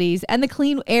facilities, and the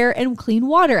Clean Air and Clean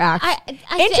Water Act.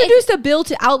 Introduced a bill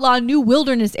to outlaw new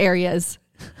wilderness areas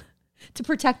to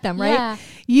protect them, right? Yeah.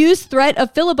 Use threat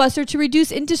of filibuster to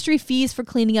reduce industry fees for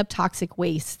cleaning up toxic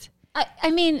waste.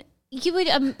 I mean, you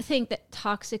would think that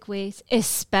toxic waste,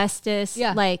 asbestos,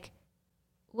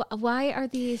 why are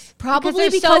these? Probably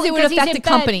because it would affect the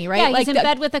company, right? Yeah, he's in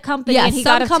bed with a company and he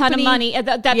got a ton of money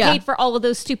that paid for all of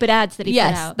those stupid ads that he put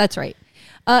out. Yes, that's right.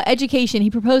 Education. He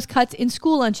proposed cuts in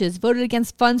school lunches, voted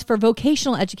against funds for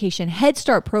vocational education, Head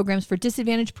Start programs for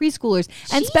disadvantaged preschoolers,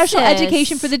 and special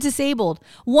education for the disabled.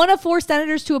 One of 4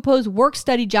 senators to oppose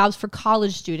work-study jobs for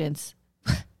college students.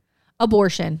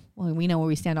 Abortion. Well, we know where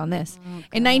we stand on this.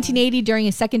 In 1980, during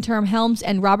his second term, Helms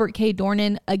and Robert K.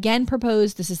 Dornan again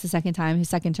proposed, this is the second time, his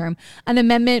second term, an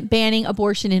amendment banning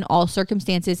abortion in all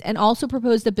circumstances, and also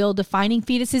proposed a bill defining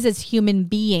fetuses as human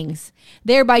beings,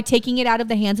 thereby taking it out of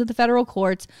the hands of the federal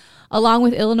courts, along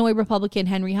with Illinois Republican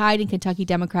Henry Hyde and Kentucky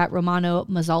Democrat Romano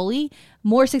Mazzoli.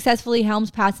 More successfully,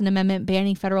 Helms passed an amendment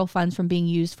banning federal funds from being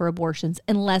used for abortions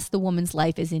unless the woman's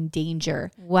life is in danger.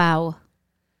 Wow.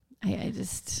 I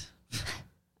just...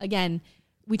 Again,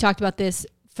 we talked about this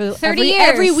for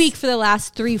every week for the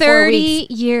last 3-4 weeks. 30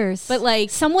 years.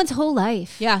 But someone's whole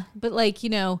life. Yeah. But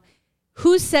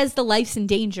who says the life's in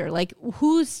danger?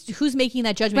 Who's making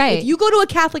that judgment? Right. If you go to a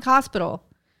Catholic hospital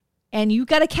and you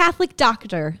got a Catholic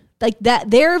doctor, that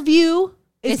their view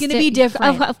is going to be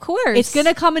different. Of course. It's going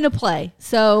to come into play.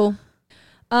 So,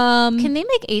 can they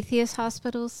make atheist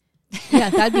hospitals? Yeah,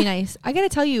 that'd be nice. I got to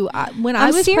tell you, when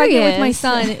I was pregnant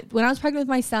with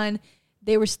my son,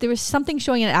 there was something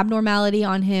showing an abnormality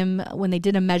on him when they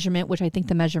did a measurement, which I think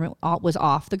the measurement was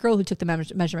off. The girl who took the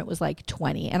measurement was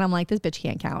 20. And I'm like, this bitch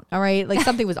can't count. All right.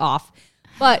 Something was off.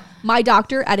 But my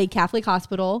doctor at a Catholic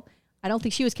hospital, I don't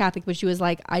think she was Catholic, but she was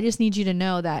like, I just need you to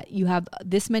know that you have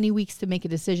this many weeks to make a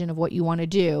decision of what you want to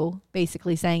do.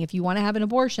 Basically saying, if you want to have an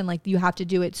abortion, you have to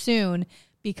do it soon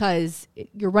because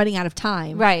you're running out of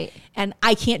time. Right. And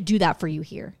I can't do that for you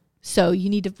here. So we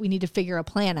need to figure a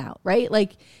plan out. Right.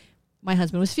 My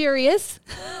husband was furious,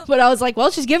 but I was like,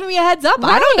 well, she's giving me a heads up.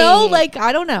 Right. I don't know.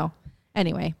 I don't know.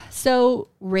 Anyway, so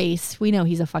race. We know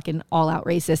he's a fucking all-out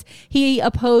racist. He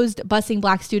opposed busing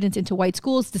black students into white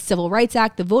schools, the Civil Rights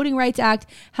Act, the Voting Rights Act.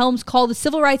 Helms called the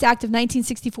Civil Rights Act of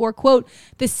 1964, quote,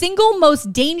 the single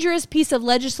most dangerous piece of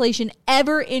legislation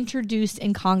ever introduced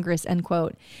in Congress, end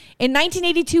quote. In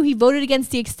 1982, he voted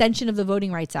against the extension of the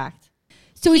Voting Rights Act.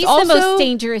 So he's also the most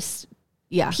dangerous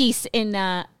piece in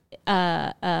the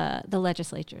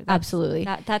legislature. Absolutely.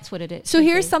 That's what it is. So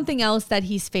here's something else that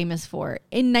he's famous for.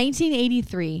 In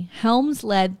 1983, Helms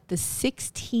led the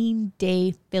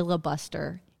 16-day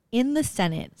filibuster in the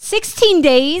Senate. 16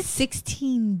 days?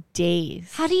 16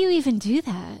 days. How do you even do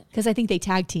that? Because I think they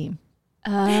tag team.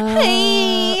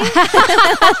 Hey.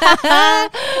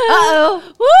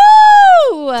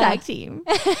 Woo! Tag team.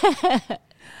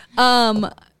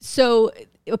 So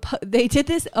they did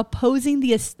this opposing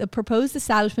the proposed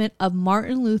establishment of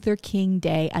Martin Luther King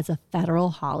Day as a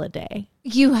federal holiday.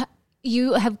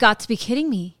 You have got to be kidding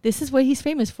me. This is what he's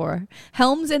famous for.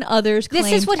 Helms and others claimed...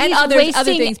 This is what he's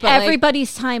wasting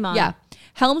everybody's time on. Yeah.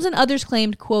 Helms and others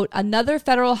claimed, quote, another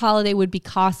federal holiday would be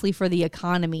costly for the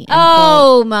economy.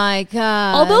 Oh, my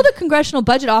God. Although the Congressional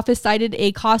Budget Office cited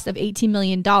a cost of $18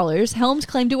 million, Helms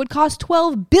claimed it would cost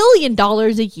 $12 billion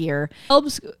a year.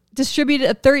 Helms distributed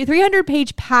a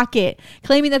 300-page packet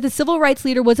claiming that the civil rights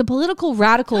leader was a political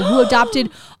radical who adopted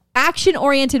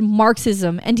action-oriented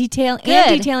Marxism and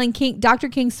detailing Dr.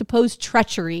 King's supposed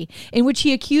treachery, in which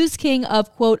he accused King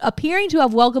of, quote, appearing to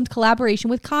have welcomed collaboration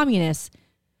with communists.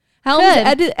 Helms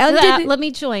let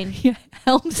me join.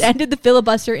 Helms ended the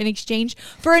filibuster in exchange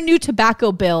for a new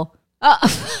tobacco bill.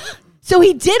 So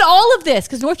he did all of this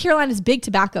because North Carolina is big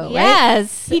tobacco, right?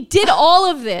 Yes. He did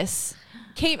all of this.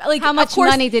 How much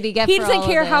money did he get? He doesn't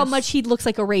care how much he looks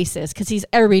like a racist because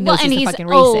everybody knows he's a fucking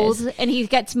racist. Old and he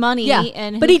gets money.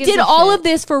 Yeah. But he did all of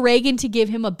this for Reagan to give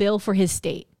him a bill for his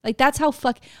state. That's how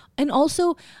and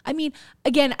also, I mean,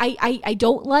 again, I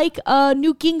don't like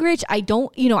Newt Gingrich. I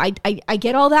don't, I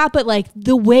get all that, but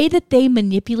the way that they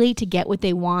manipulate to get what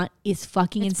they want is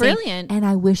fucking insane. Brilliant. And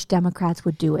I wish Democrats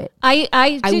would do it.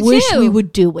 I wish we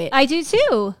would do it. I do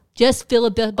too. Just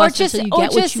filibuster so you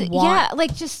get what you want. Yeah,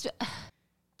 just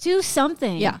do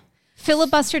something. Yeah.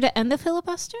 Filibuster to end the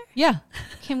filibuster? Yeah.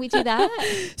 Can we do that?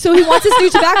 So he wants this new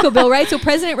tobacco bill, right? So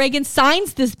President Reagan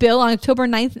signs this bill on October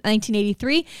 9th,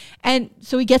 1983. And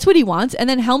so he gets what he wants. And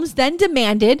then Helms then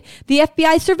demanded the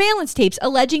FBI surveillance tapes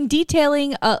allegedly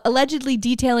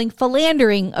detailing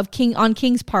philandering of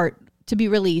King's part to be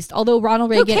released. Although Ronald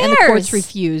Reagan and the courts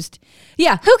refused.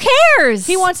 Yeah. Who cares?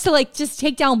 He wants to just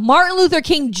take down Martin Luther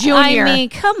King Jr. I mean,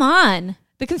 come on.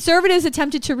 The conservatives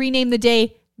attempted to rename the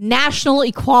day National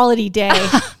Equality Day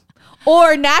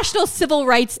or National Civil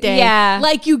Rights Day. Yeah.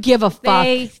 Like you give a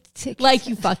fuck. Like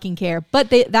you fucking care. But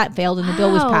that failed and the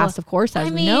bill was passed, of course.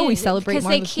 As we know, we celebrate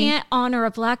Martin Luther King. Because they can't honor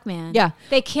a black man. Yeah.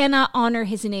 They cannot honor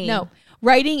his name. No.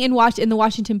 Writing in the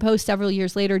Washington Post several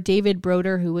years later, David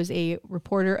Broder, who was a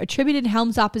reporter, attributed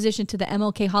Helms' opposition to the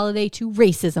MLK holiday to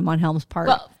racism on Helms' part.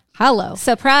 Well, hello.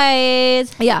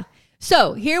 Surprise. Yeah.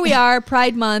 So here we are,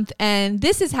 Pride Month, and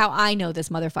this is how I know this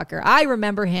motherfucker. I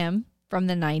remember him from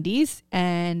the 90s,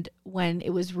 and when it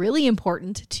was really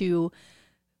important to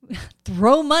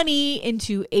throw money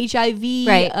into HIV,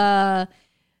 right.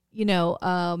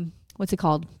 What's it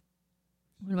called?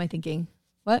 What am I thinking?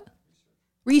 What?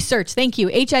 Research. Thank you.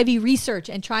 HIV research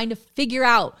and trying to figure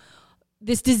out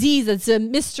this disease. It's a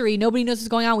mystery. Nobody knows what's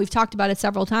going on. We've talked about it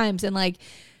several times, and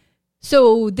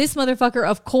so this motherfucker,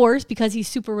 of course, because he's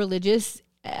super religious,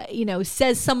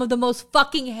 says some of the most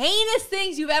fucking heinous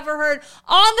things you've ever heard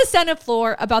on the Senate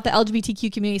floor about the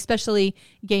LGBTQ community, especially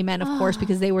gay men, of course,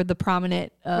 because they were the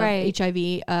prominent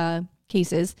HIV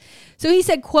cases. So he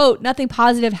said, quote, "Nothing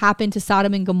positive happened to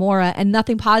Sodom and Gomorrah, and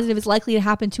nothing positive is likely to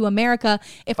happen to America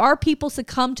if our people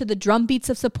succumb to the drumbeats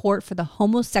of support for the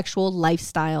homosexual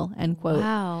lifestyle," end quote.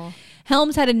 Wow.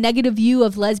 Helms had a negative view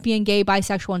of lesbian, gay,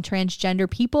 bisexual, and transgender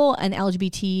people and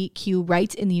LGBTQ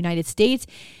rights in the United States.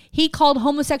 He called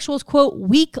homosexuals, quote,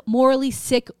 "weak, morally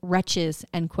sick wretches,"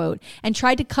 end quote, and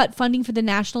tried to cut funding for the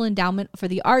National Endowment for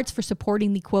the Arts for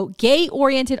supporting the, quote,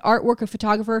 "gay-oriented artwork of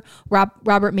photographer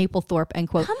Robert Mapplethorpe," end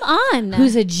quote. Come on.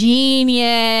 Who's a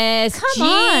genius. Come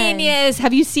on.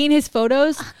 Have you seen his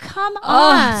photos? Come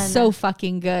on. Oh, so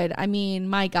fucking good. I mean,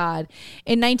 my God.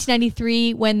 In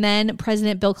 1993, when then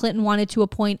President Bill Clinton wanted to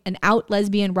appoint an out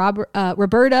lesbian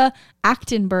Roberta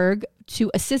Achtenberg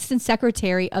to Assistant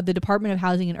Secretary of the Department of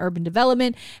Housing and Urban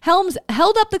Development, Helms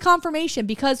held up the confirmation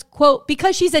because, quote,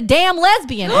 "because she's a damn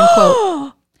lesbian," end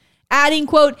quote. Adding,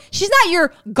 quote, "she's not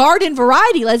your garden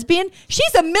variety lesbian.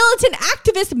 She's a militant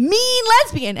activist, mean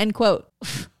lesbian," end quote.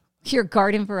 Your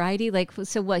garden variety?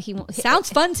 So what? Sounds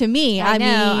fun to me. I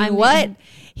mean, what?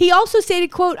 He also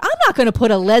stated, quote, "I'm not going to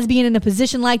put a lesbian in a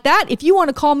position like that. If you want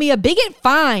to call me a bigot,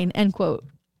 fine," end quote.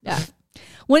 Yeah.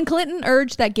 When Clinton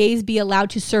urged that gays be allowed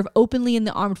to serve openly in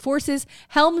the armed forces,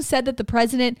 Helms said that the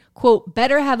president, quote,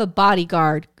 "better have a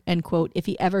bodyguard," end quote, if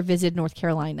he ever visited North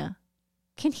Carolina.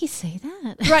 Can he say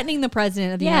that? Threatening the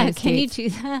president of the United States. Can you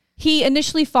do that? He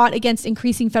initially fought against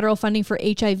increasing federal funding for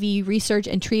HIV research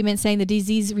and treatment, saying the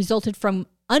disease resulted from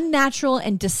unnatural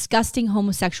and disgusting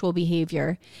homosexual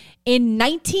behavior. In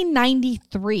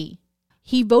 1993,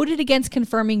 he voted against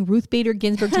confirming Ruth Bader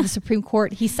Ginsburg to the Supreme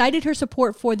Court. He cited her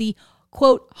support for the,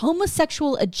 quote,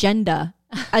 "homosexual agenda"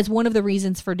 as one of the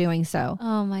reasons for doing so.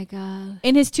 Oh my God.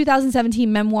 In his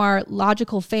 2017 memoir,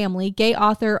 Logical Family, gay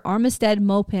author Armistead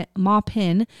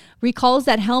Maupin recalls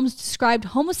that Helms described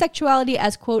homosexuality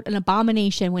as, quote, "an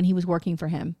abomination" when he was working for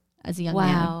him as a young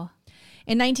man. Wow.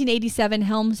 In 1987,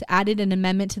 Helms added an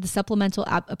amendment to the Supplemental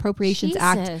Appropriations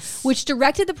Act, which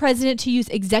directed the president to use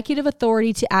executive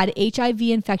authority to add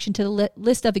HIV infection to the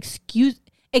list of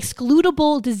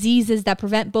excludable diseases that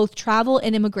prevent both travel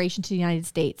and immigration to the United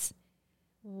States.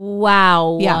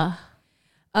 Wow. Yeah.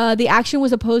 The action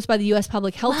was opposed by the U.S.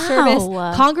 Public Health Service.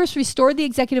 Congress restored the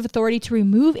executive authority to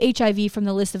remove HIV from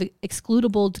the list of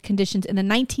excludable conditions in the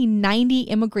 1990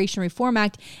 Immigration Reform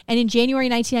Act. And in January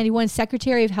 1991,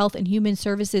 Secretary of Health and Human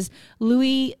Services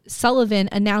Louis Sullivan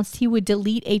announced he would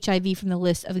delete HIV from the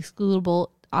list of excludable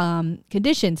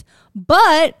conditions.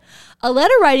 But a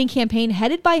letter writing campaign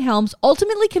headed by Helms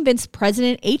ultimately convinced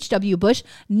President H.W. Bush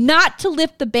not to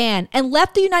lift the ban and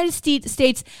left the United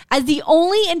States as the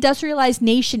only industrialized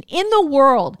nation in the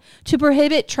world to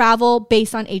prohibit travel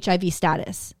based on HIV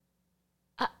status.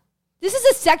 This is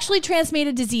a sexually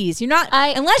transmitted disease. You're not,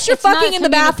 unless you're fucking in the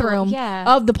bathroom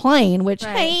of the plane, which,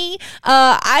 hey,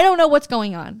 I don't know what's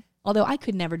going on. Although I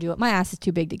could never do it. My ass is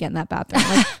too big to get in that bathroom.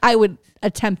 Like, I would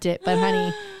attempt it, but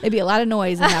honey, there'd be a lot of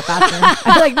noise in that bathroom.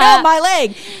 I'd be like, no, my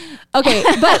leg. Okay,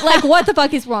 but like, what the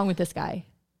fuck is wrong with this guy?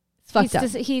 It's fucked up.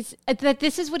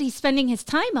 This is what he's spending his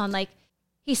time on. Like,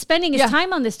 he's spending his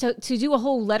time on this to do a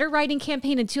whole letter writing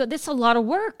campaign and this is a lot of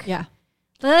work. Yeah.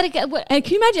 Let it go. And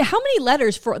can you imagine how many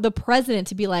letters for the president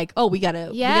to be like, oh, we gotta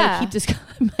keep this.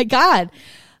 My God.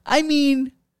 I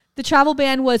mean, the travel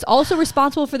ban was also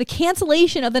responsible for the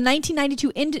cancellation of the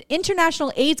 1992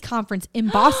 International AIDS Conference in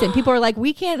Boston. People are like,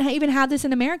 we can't even have this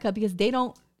in America because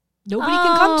nobody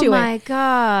can come to it. Oh my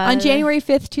God. On January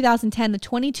 5th, 2010, the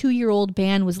 22-year-old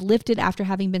ban was lifted after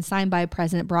having been signed by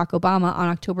President Barack Obama on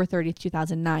October 30th,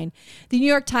 2009. The New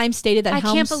York Times stated that I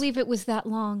can't believe it was that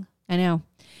long. I know.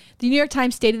 The New York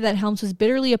Times stated that Helms was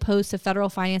bitterly opposed to federal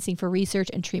financing for research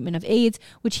and treatment of AIDS,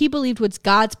 which he believed was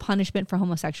God's punishment for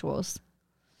homosexuals.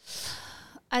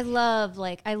 I love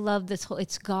this whole,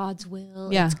 it's God's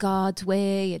will. Yeah. It's God's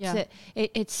way.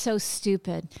 It's so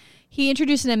stupid. He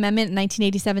introduced an amendment in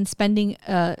 1987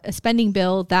 a spending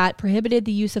bill that prohibited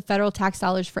the use of federal tax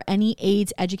dollars for any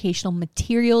AIDS educational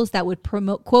materials that would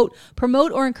promote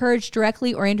or encourage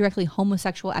directly or indirectly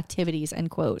homosexual activities,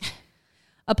 end quote.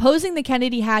 Opposing the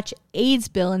Kennedy-Hatch AIDS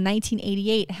bill in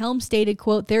 1988, Helms stated,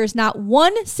 quote, there is not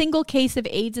one single case of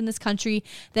AIDS in this country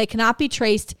that cannot be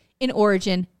traced in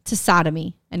origin to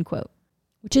sodomy, end quote.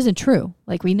 Which isn't true.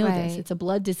 Like, we know this. It's a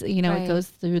blood it goes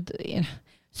through the...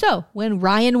 So, when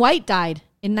Ryan White died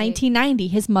in 1990,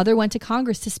 his mother went to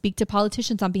Congress to speak to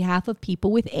politicians on behalf of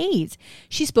people with AIDS.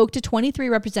 She spoke to 23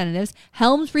 representatives.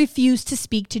 Helms refused to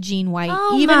speak to Jean White,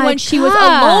 even when she was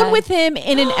alone with him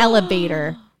in an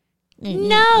elevator.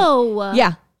 No.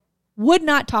 Yeah. Would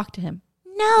not talk to him.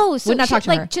 No. So would not talk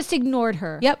to her. Just ignored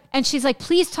her. Yep. And she's like,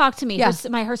 please talk to me. Yeah.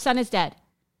 Her son is dead.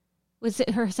 Was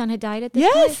it her son had died at this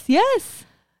point? Yes.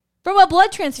 From a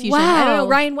blood transfusion. Wow. I don't know,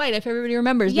 Ryan White, if everybody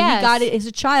remembers. Yes. But he got it as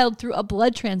a child through a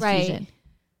blood transfusion.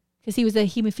 Because he was a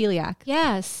hemophiliac.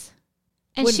 Yes.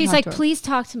 And she's like, please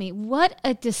talk to me. What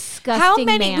a disgusting How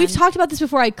many, man. we've talked about this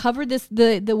before. I covered this,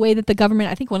 the way that the government,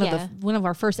 I think one of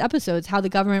our first episodes, how the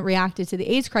government reacted to the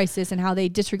AIDS crisis and how they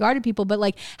disregarded people. But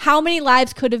like, how many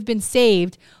lives could have been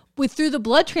saved through the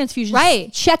blood transfusion?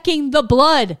 Right. Checking the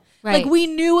blood. Right. Like, we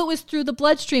knew it was through the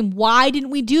bloodstream. Why didn't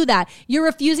we do that? You're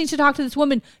refusing to talk to this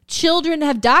woman. Children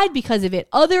have died because of it.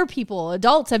 Other people,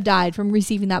 adults, have died from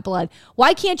receiving that blood.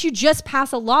 Why can't you just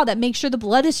pass a law that makes sure the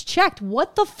blood is checked?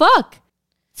 What the fuck?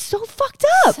 So fucked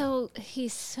up. So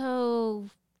he's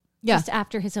just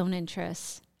after his own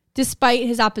interests. Despite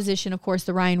his opposition, of course,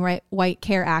 the Ryan White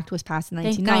Care Act was passed in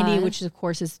 1990, which of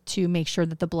course is to make sure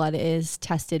that the blood is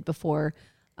tested before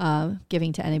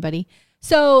giving to anybody.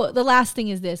 So the last thing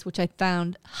is this, which I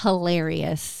found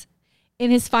hilarious. In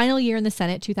his final year in the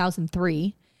Senate,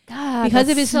 2003, because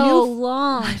of his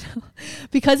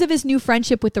because of his new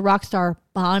friendship with the rock star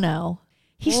Bono.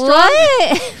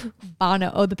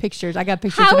 Bono. Oh, the pictures. I got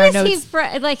pictures in our notes.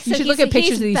 You should look at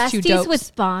pictures of these two dopes.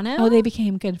 With Bono? Oh, they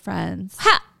became good friends.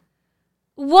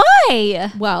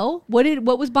 Why? Well,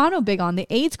 what was Bono big on? The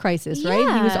AIDS crisis,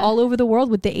 right? He was all over the world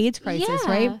with the AIDS crisis,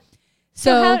 right?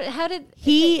 So how did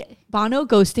Bono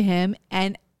goes to him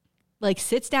and like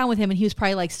sits down with him, and he was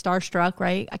probably like starstruck,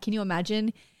 right? Can you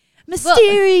imagine?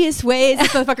 Mysterious ways. This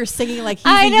motherfucker singing like he's a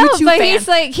YouTube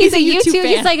fan. He's a YouTube fan.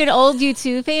 He's like an old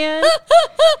YouTube fan.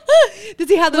 Does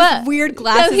he have those weird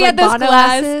glasses? No, he had those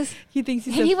glasses. He thinks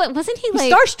he's wasn't he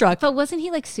like starstruck? But wasn't he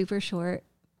like super short?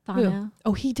 Bono.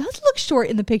 Oh, he does look short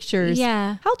in the pictures.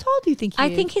 Yeah. How tall do you think he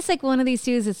is? I think he's like one of these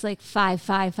dudes that's like 5'5",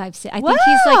 5'6". I think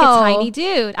he's like a tiny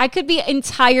dude. I could be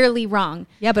entirely wrong.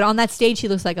 Yeah, but on that stage, he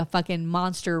looks like a fucking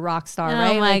monster rock star,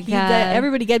 right? Oh my God.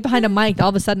 Everybody get behind a mic. All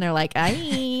of a sudden, they're like,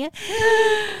 "Aye."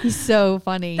 He's so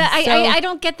funny. I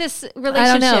don't get this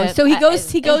relationship. I don't know. So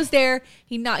he goes there.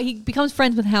 He becomes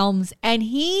friends with Helms, and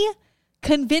he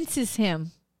convinces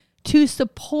him to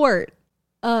support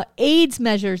AIDS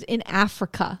measures in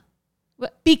Africa.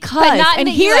 Because but not in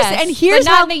the US.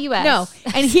 Not in the US. No.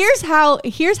 And here's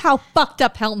how fucked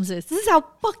up Helms is. This is how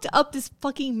fucked up this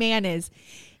fucking man is.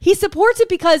 He supports it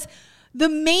because the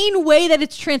main way that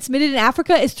it's transmitted in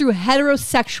Africa is through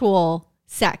heterosexual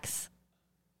sex.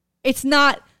 It's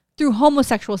not through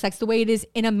homosexual sex the way it is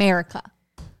in America.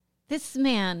 This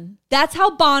man. That's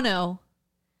how Bono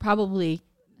probably,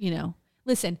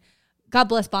 listen, God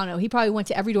bless Bono. He probably went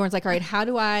to every door and was like, all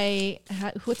right,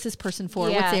 what's this person for?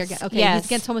 Yes. What's their, okay, he's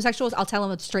against homosexuals. I'll tell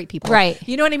him it's straight people. Right.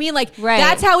 You know what I mean? Like,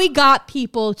 that's how he got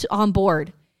people on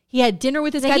board. He had dinner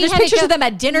with this guy. There's pictures of them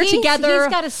at dinner together.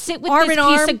 He's got to sit with arm this in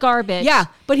piece arm. of garbage. Yeah,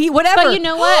 but whatever. But you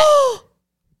know what?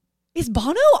 Is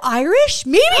Bono Irish?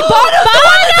 Maybe Bono! Bono!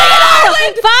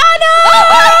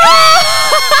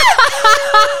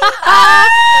 Oh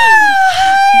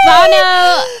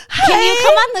Bono, can you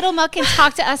come on Little Muck and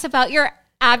talk to us about your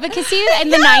advocacy in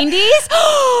the 90s?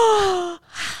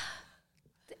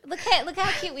 Look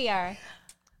how cute we are.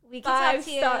 We can talk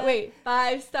to you.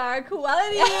 5-star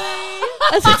quality.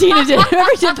 That's what Tina did.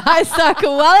 Remember, she did 5-star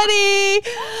quality.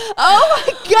 Oh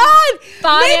my God.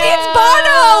 Bono. Maybe it's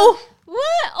Bono.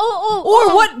 What?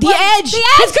 Or what? The Edge.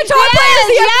 His guitar player is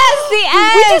the Edge. Yes, the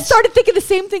Edge. We just started thinking the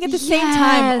same thing at the same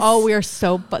time. Oh, we are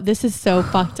so. This is so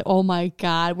fucked. Oh my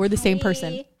God, we're the same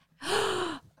person.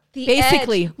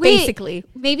 Basically.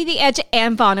 Maybe the Edge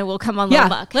and Bono will come on Little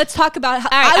Buck. Let's talk about how.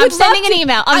 All right, I'm sending an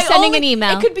email.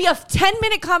 It could be a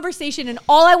 10-minute conversation, and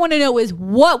all I want to know is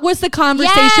what was the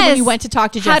conversation when you went to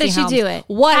talk to Jesse How did Helms? you do it?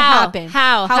 What happened?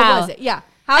 How was it? Yeah.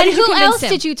 How and did you who convince else him?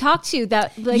 did you talk to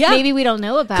that maybe we don't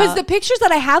know about? Because the pictures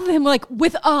that I have of him were like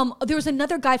with there was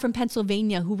another guy from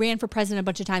Pennsylvania who ran for president a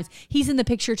bunch of times. He's in the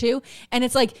picture too, and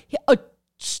it's like a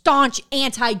staunch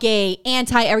anti-gay,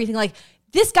 anti-everything. Like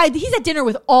this guy, he's at dinner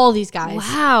with all these guys.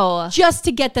 Wow, just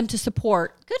to get them to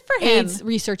support good for him AIDS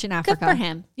research in Africa. Good for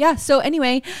him. Yeah. So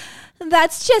anyway.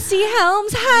 That's Jesse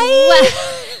Helms. Hi.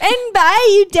 And bye,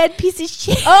 you dead piece of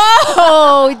shit.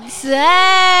 Oh,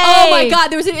 dang. Oh, my God.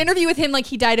 There was an interview with him, like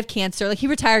he died of cancer. Like he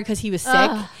retired because he was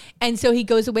sick. And so he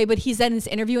goes away, but he's in this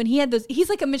interview and he had those, he's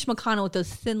like a Mitch McConnell with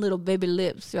those thin little baby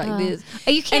lips like this.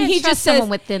 You can't and he trust just someone says,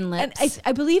 with thin lips. And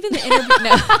I believe in the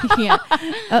interview.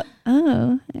 No,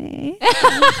 yeah. Hey.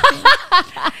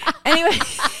 Anyway.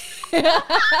 In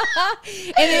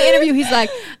the interview, he's like,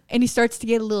 and he starts to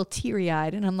get a little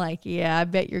teary-eyed, and I'm like, yeah, I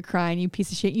bet you're crying, you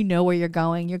piece of shit. You know where you're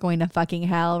going. You're going to fucking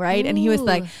hell, right? Ooh. And he was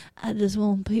like, I just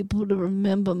want people to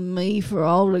remember me for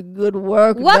all the good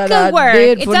work I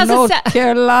did for North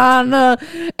Carolina,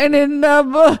 and it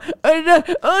never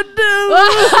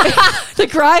to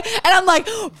cry. And I'm like,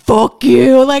 fuck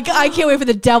you. Like, I can't wait for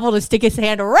the devil to stick his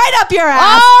hand right up your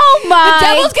ass. Oh my The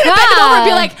devil's gonna God. bend him over and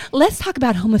be like, let's talk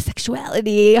about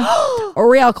homosexuality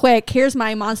real quick. Here's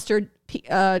my monster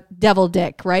devil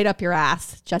dick right up your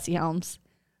ass, Jesse Helms.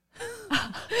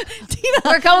 Tina,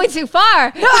 we're going too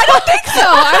far. No, I don't think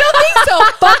so.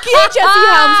 Fuck you, Jesse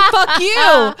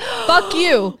Helms. Fuck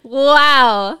you.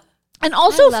 Wow. And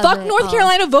also fuck North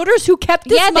Carolina voters who kept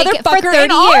this motherfucker in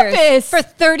office. For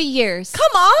 30 years.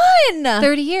 Come on.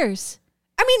 30 years.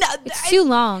 I mean, it's too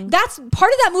long. That's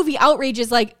part of that movie outrage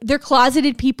is like they're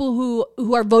closeted people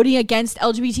who are voting against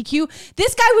LGBTQ.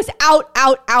 This guy was out,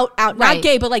 right. Not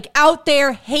gay, but like out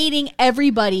there hating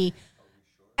everybody.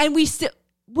 And we still,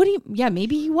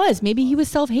 maybe he was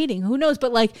self-hating. Who knows?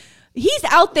 But like he's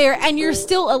out there and you're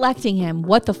still electing him.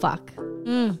 What the fuck?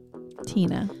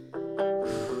 Tina,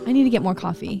 I need to get more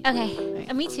coffee. Okay.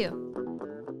 Me too.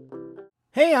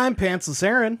 Hey, I'm Pantsless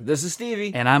Aaron. This is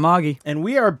Stevie. And I'm Augie. And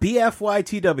we are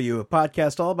BFYTW, a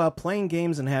podcast all about playing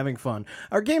games and having fun.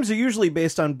 Our games are usually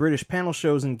based on British panel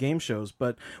shows and game shows,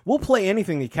 but we'll play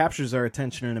anything that captures our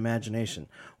attention and imagination.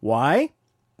 Why?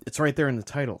 It's right there in the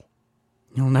title.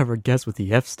 You'll never guess what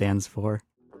the F stands for.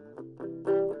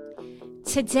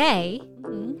 Today,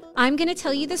 I'm going to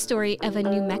tell you the story of a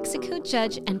New Mexico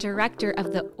judge and director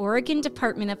of the Oregon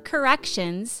Department of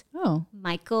Corrections,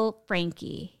 Michael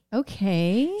Francke.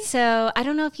 Okay. So I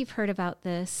don't know if you've heard about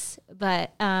this,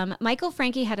 but Michael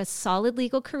Francke had a solid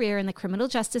legal career in the criminal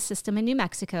justice system in New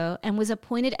Mexico and was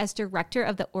appointed as director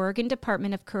of the Oregon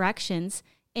Department of Corrections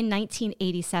in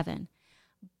 1987.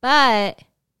 But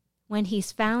when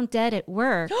he's found dead at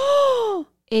work,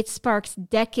 it sparks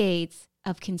decades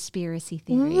of conspiracy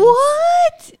theories.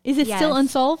 What? Is it still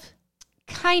unsolved?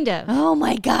 Kind of. Oh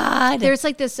my God. There's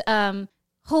like this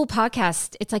whole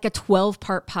podcast. It's like a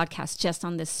 12-part podcast just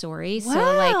on this story. Wow. So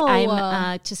like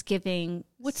I'm just giving.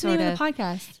 What's the name of the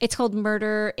podcast? It's called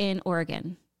Murder in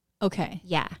Oregon. Okay.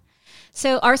 Yeah.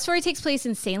 So our story takes place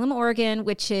in Salem, Oregon,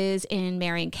 which is in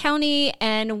Marion County.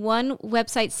 And one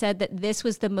website said that this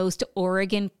was the most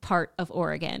Oregon part of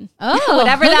Oregon. Oh,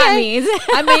 whatever that means.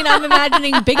 I mean, I'm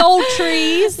imagining big old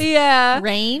trees. Yeah.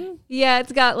 Rain. Yeah.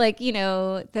 It's got like,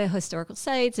 the historical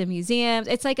sites and museums.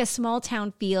 It's like a small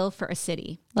town feel for a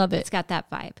city. Love it. It's got that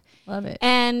vibe. Love it.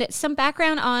 And some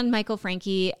background on Michael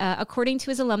Francke. According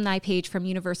to his alumni page from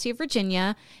University of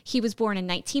Virginia, he was born in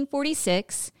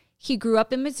 1946. He grew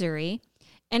up in Missouri,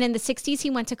 and in the 60s, he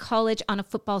went to college on a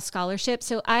football scholarship.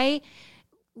 So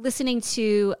listening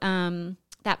to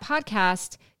that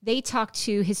podcast, they talked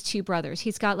to his two brothers.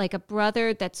 He's got like a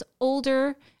brother that's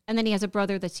older, and then he has a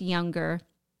brother that's younger.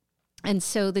 And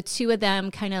so the two of them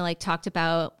kind of like talked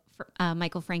about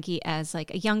Michael Francke as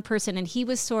like a young person, and he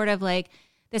was sort of like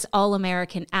this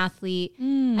all-American athlete.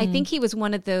 I think he was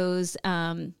one of those,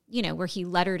 where he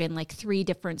lettered in like 3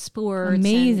 different sports.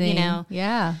 Amazing. And,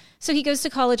 Yeah. So he goes to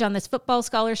college on this football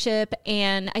scholarship,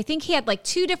 and I think he had like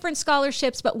 2 different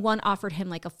scholarships, but one offered him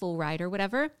like a full ride or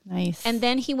whatever. Nice. And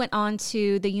then he went on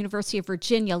to the University of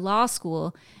Virginia Law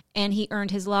School, and he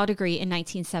earned his law degree in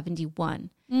 1971.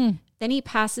 Then he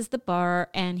passes the bar,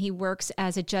 and he works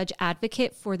as a judge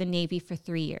advocate for the Navy for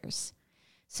 3 years.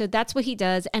 So that's what he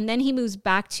does. And then he moves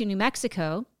back to New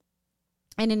Mexico.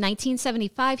 And in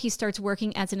 1975, he starts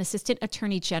working as an assistant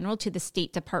attorney general to the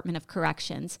State Department of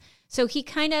Corrections. So he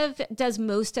kind of does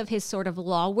most of his sort of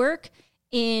law work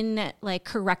in like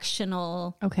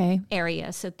correctional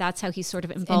area. So that's how he's sort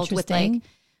of involved with like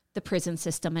the prison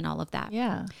system and all of that.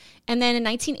 Yeah. And then in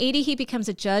 1980, he becomes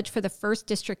a judge for the First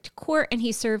District Court, and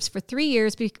he serves for 3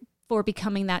 years before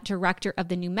becoming that director of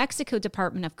the New Mexico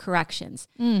Department of Corrections.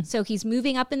 So he's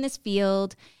moving up in this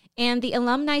field. And the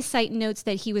alumni site notes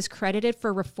that he was credited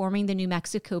for reforming the New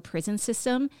Mexico prison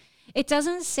system. It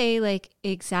doesn't say like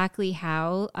exactly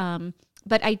how,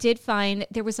 but I did find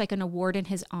there was like an award in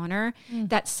his honor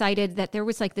that cited that there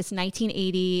was like this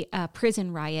 1980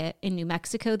 prison riot in New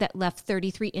Mexico that left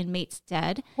 33 inmates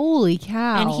dead. Holy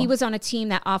cow. And he was on a team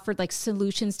that offered like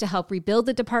solutions to help rebuild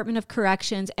the Department of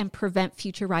Corrections and prevent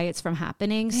future riots from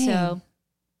happening. Dang. So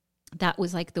that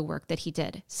was like the work that he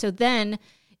did. So then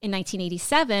in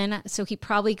 1987, so he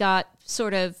probably got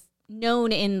sort of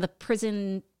known in the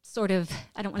prison sort of,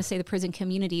 I don't want to say the prison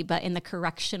community, but in the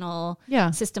correctional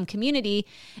system community.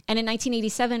 And in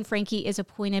 1987, Francke is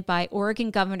appointed by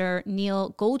Oregon Governor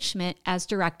Neil Goldschmidt as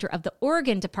director of the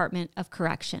Oregon Department of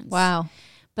Corrections. Wow.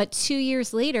 But 2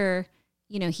 years later,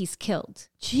 he's killed.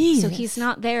 Jesus. So he's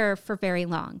not there for very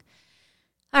long.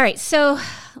 All right, so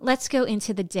let's go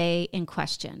into the day in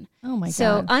question. Oh my God.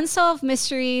 So Unsolved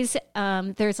Mysteries,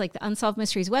 there's like the Unsolved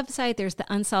Mysteries website, there's the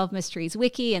Unsolved Mysteries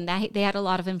wiki, and they had a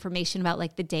lot of information about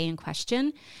like the day in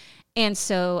question. And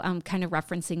so I'm kind of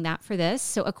referencing that for this.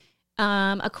 So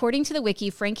according to the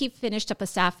wiki, Francke finished up a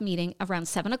staff meeting around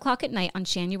 7 o'clock at night on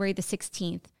January the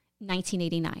 16th,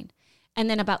 1989. And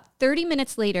then about 30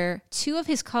 minutes later, 2 of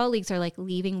his colleagues are like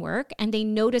leaving work, and they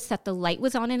notice that the light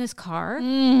was on in his car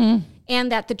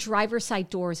and that the driver's side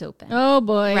door is open. Oh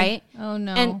boy. Right? Oh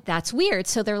no. And that's weird.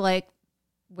 So they're like,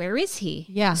 where is he?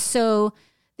 Yeah. So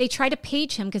they try to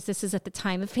page him because this is at the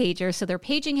time of pager. So they're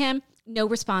paging him, no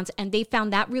response. And they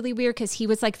found that really weird because he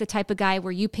was like the type of guy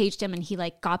where you paged him and he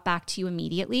like got back to you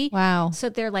immediately. Wow. So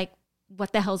they're like,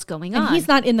 what the hell's going on? And he's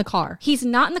not in the car. He's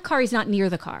not in the car. He's not near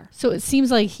the car. So it seems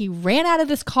like he ran out of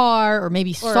this car or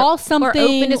maybe saw something. Or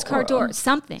opened his car door.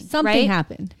 Something right?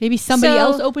 happened. Maybe somebody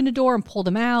else opened a door and pulled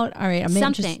him out. All right. I'm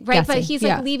something, just right? guessing. But he's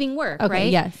like leaving work, okay,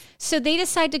 right? Yes. So they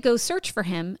decide to go search for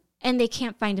him, and they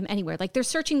can't find him anywhere. Like they're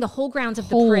searching the whole grounds of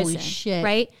the prison. Shit.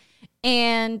 Right?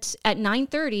 And at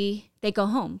 9:30, they go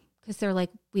home because they're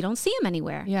like, we don't see him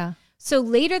anywhere. Yeah. So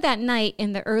later that night,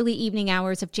 in the early evening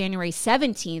hours of January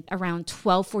 17th, around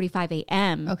 12:45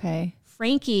 a.m.,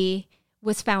 Francke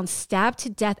was found stabbed to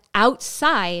death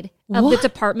outside of the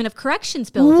Department of Corrections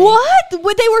building. What? These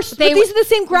are the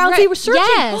same grounds they were searching?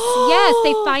 Yes.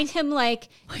 They find him like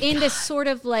in this sort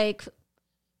of like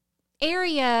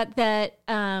area that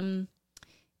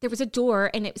there was a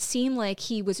door, and it seemed like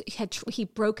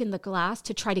he'd broken the glass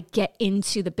to try to get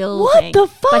into the building. What the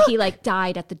fuck? But he like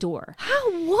died at the door.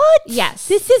 How? What? Yes.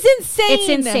 This is insane. It's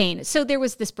insane. So there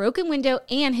was this broken window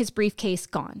and his briefcase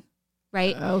gone.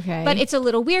 Right? Okay. But it's a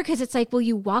little weird because it's like, well,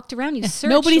 you walked around, you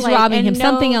searched. Nobody's robbing him.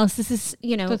 Something else. This is,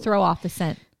 to throw off the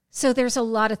scent. So there's a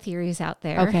lot of theories out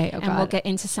there. Okay. And we'll get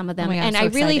into some of them. Oh my God, and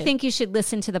I'm so I really excited. think you should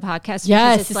listen to the podcast.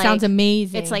 Yes, it sounds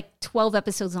amazing. It's like 12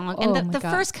 episodes long. Oh And the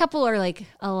first couple are like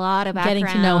a lot of background.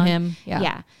 Getting to know him.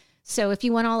 Yeah. So if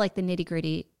you want all like the nitty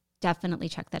gritty, definitely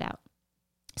check that out.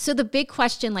 So the big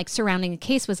question like surrounding the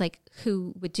case was like,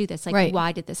 who would do this? Like,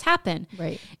 why did this happen?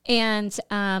 Right. And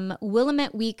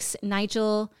Willamette Week's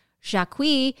Nigel Jacques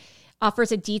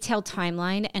offers a detailed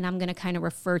timeline, and I'm going to kind of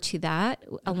refer to that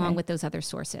along with those other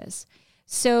sources.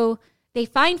 So they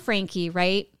find Francke,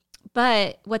 right?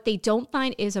 But what they don't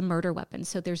find is a murder weapon.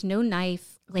 So there's no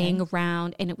knife laying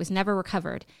around, and it was never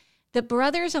recovered. The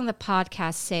brothers on the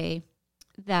podcast say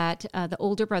that the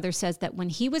older brother says that when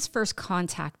he was first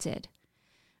contacted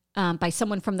by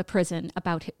someone from the prison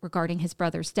regarding his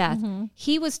brother's death,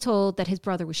 he was told that his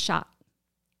brother was shot.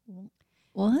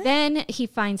 What? Then he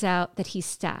finds out that he's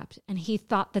stabbed, and he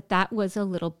thought that was a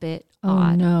little bit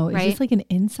odd. Oh no! Right? Is this like an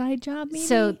inside job? Maybe.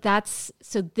 So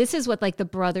this is what like the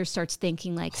brother starts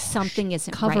thinking like something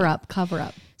isn't cover right. Cover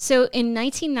up. So in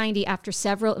 1990, after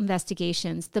several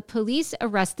investigations, the police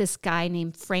arrest this guy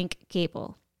named Frank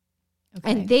Gable.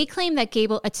 Okay. And they claim that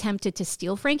Gable attempted to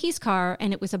steal Francke's car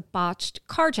and it was a botched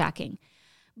carjacking.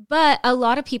 But a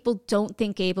lot of people don't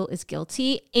think Gable is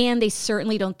guilty, and they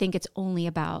certainly don't think it's only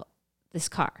about this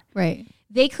car. Right.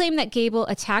 They claim that Gable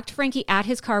attacked Francke at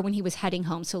his car when he was heading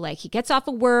home. So like he gets off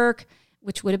of work,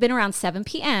 which would have been around 7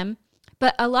 p.m.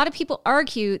 But a lot of people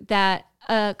argue that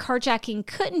carjacking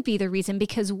couldn't be the reason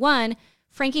because one,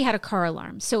 Francke had a car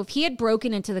alarm. So if he had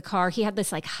broken into the car, he had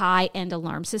this like high-end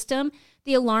alarm system.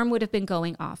 The alarm would have been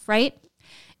going off, right?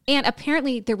 And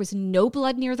apparently there was no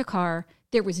blood near the car.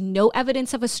 There was no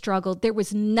evidence of a struggle. There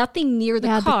was nothing near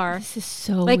the car. This is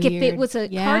so like weird. If it was a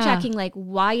carjacking, like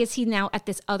why is he now at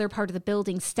this other part of the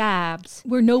building stabbed?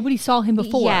 Where nobody saw him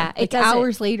before. Yeah, like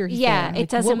hours later he's there. It Like,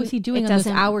 doesn't. what was he doing in those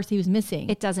hours he was missing?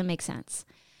 It doesn't make sense.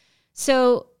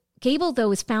 So Gable, though,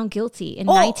 was found guilty in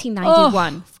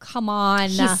 1991. Come on.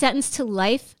 He's sentenced to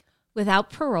life without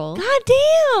parole. God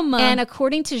damn. And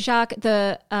according to Jacques,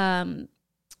 the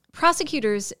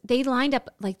prosecutors, they lined up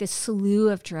like this slew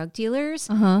of drug dealers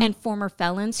and former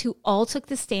felons who all took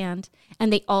the stand,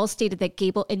 and they all stated that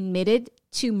Gable admitted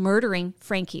to murdering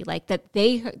Francke, like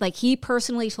that he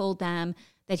personally told them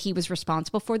that he was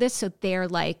responsible for this. So they're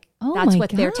like, that's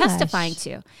what they're testifying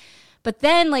to. But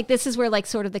then like, this is where like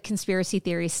sort of the conspiracy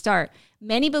theories start.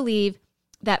 Many believe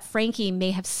that Francke may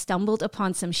have stumbled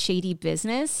upon some shady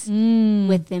business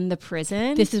within the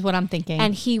prison. This is what I'm thinking.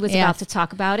 And he was about to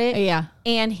talk about it. Yeah.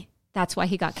 And that's why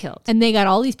he got killed. And they got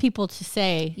all these people to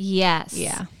say. Yes.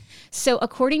 Yeah. So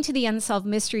according to the Unsolved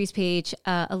Mysteries page,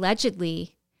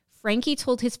 allegedly, Francke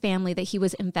told his family that he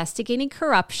was investigating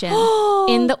corruption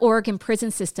in the Oregon prison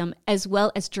system as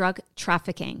well as drug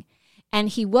trafficking. And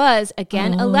he was,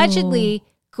 again, allegedly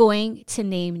going to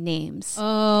name names.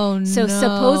 Oh, no. So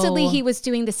supposedly he was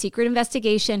doing the secret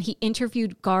investigation. He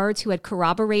interviewed guards who had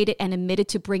corroborated and admitted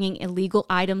to bringing illegal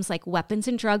items like weapons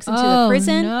and drugs into the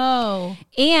prison. No.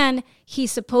 And he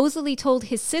supposedly told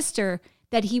his sister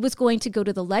that he was going to go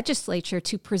to the legislature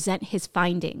to present his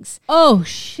findings. Oh,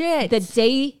 shit. The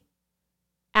day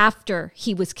after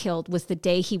he was killed was the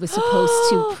day he was supposed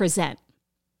to present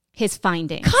his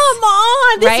findings. Come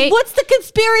on. Right? What's the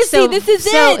conspiracy? This is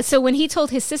it. So when he told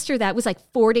his sister that, it was like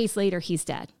 4 days later, he's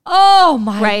dead. Oh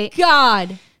my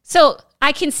God. So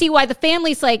I can see why the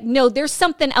family's like, no, there's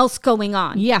something else going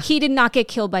on. Yeah. He did not get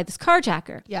killed by this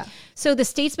carjacker. Yeah. So the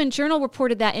Statesman Journal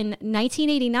reported that in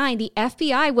 1989, the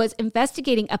FBI was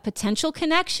investigating a potential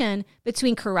connection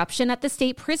between corruption at the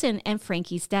state prison and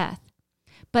Francke's death.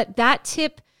 But that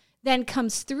tip then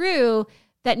comes through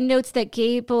that notes that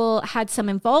Gable had some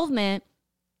involvement,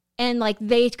 and like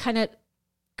they kind of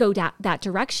go that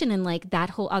direction, and like that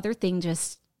whole other thing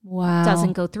just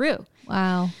doesn't go through.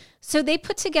 Wow. So they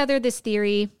put together this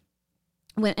theory,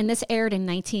 and this aired in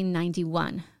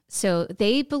 1991. So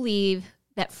they believe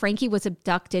that Francke was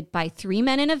abducted by 3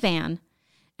 men in a van,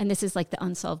 and this is like the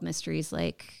Unsolved Mysteries,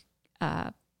 like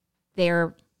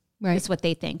they're is what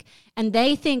they think. And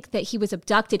they think that he was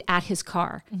abducted at his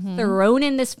car, thrown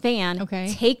in this van,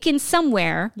 taken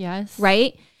somewhere,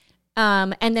 right?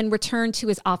 And then returned to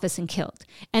his office and killed.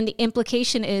 And the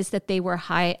implication is that they were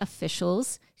high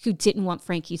officials who didn't want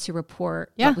Francke to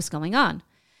report what was going on.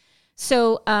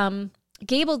 So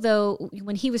Gable, though,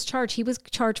 when he was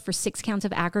charged for 6 counts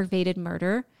of aggravated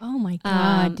murder. Oh my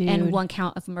God, dude. And 1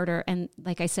 count of murder. And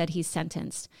like I said, he's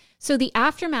sentenced. So the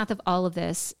aftermath of all of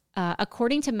this,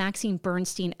 according to Maxine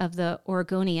Bernstein of the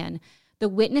Oregonian, the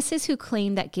witnesses who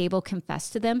claim that Gable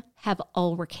confessed to them have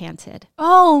all recanted.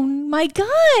 Oh my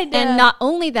God. And not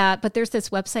only that, but there's this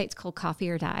website, it's called Coffee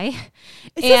or Die.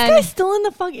 Is this guy still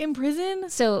in prison?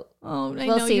 So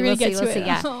we'll see.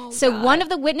 Yeah. Oh, so God. one of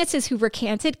the witnesses who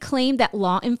recanted claimed that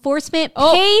law enforcement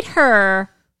paid her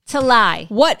to lie.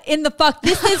 What in the fuck?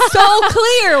 This is so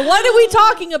clear. What are we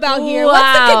talking about here?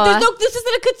 Wow. This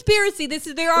isn't a conspiracy.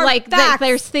 There are like facts.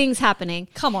 There's things happening.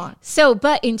 Come on. So,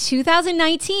 but in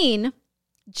 2019,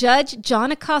 Judge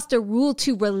John Acosta ruled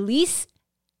to release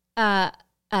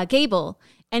Gable,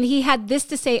 and he had this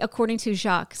to say, according to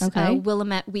Jacques'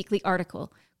 Willamette Weekly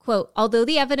article. Quote, although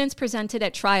the evidence presented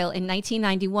at trial in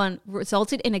 1991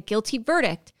 resulted in a guilty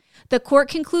verdict, the court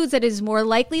concludes that it is more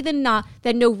likely than not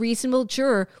that no reasonable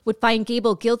juror would find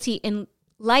Gable guilty in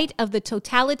light of the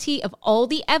totality of all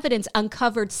the evidence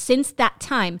uncovered since that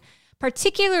time,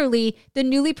 particularly the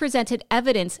newly presented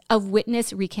evidence of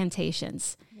witness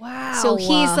recantations. Wow. So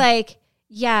he's like,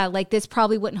 yeah, like this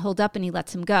probably wouldn't hold up, and he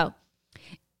lets him go.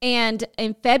 And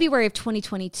in February of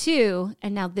 2022,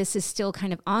 and now this is still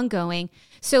kind of ongoing.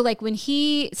 So like when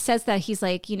he says that, he's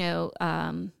like,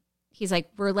 he's like,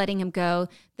 we're letting him go.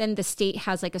 Then the state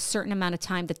has like a certain amount of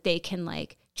time that they can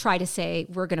like try to say,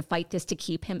 we're going to fight this to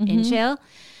keep him in jail.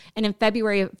 And in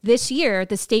February of this year,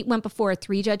 the state went before a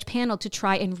 3-judge panel to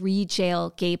try and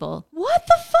re-jail Gable. What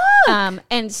the fuck?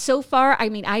 And so far, I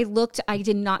mean, I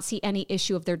did not see any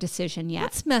issue of their decision yet.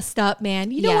 That's messed up,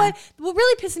 man. You know what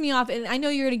really pisses me off, and I know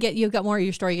you've got more of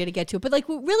your story, you're going to get to it, but like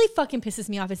what really fucking pisses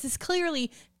me off is this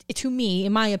clearly, to me,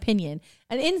 in my opinion,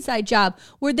 an inside job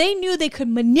where they knew they could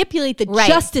manipulate the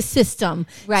justice system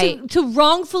to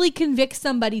wrongfully convict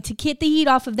somebody, to get the heat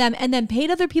off of them, and then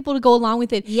paid other people to go along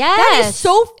with it. Yes. That is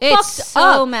so fucked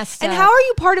up. Messed up. And how are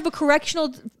you part of a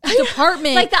correctional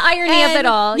department? Like the irony of it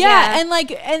all. Yeah.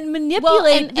 And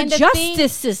manipulate the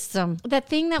justice system. The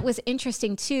thing that was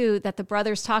interesting too, that the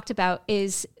brothers talked about,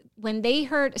 is when they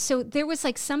heard, so there was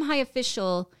like some high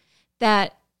official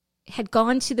that had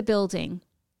gone to the building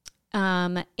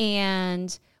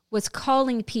and was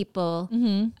calling people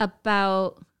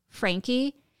about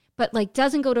Francke, but like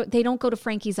they don't go to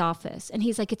Francke's office. And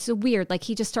he's like, it's so weird. Like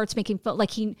he just starts making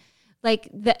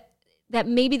that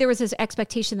maybe there was this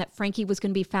expectation that Francke was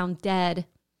going to be found dead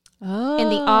in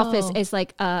the office as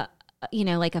like a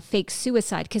fake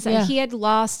suicide. Cause he had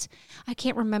lost, I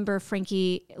can't remember if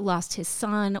Francke lost his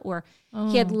son or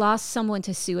he had lost someone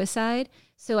to suicide.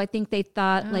 So I think they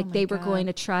thought they were going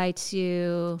to try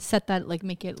to set that, like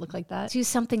make it look like that. Do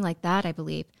something like that, I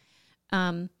believe.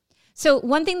 So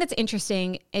one thing that's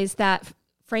interesting is that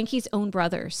Francke's own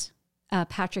brothers,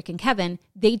 Patrick and Kevin,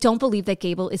 they don't believe that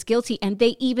Gable is guilty. And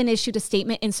they even issued a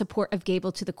statement in support of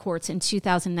Gable to the courts in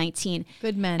 2019.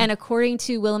 Good men. And according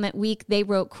to Willamette Week, they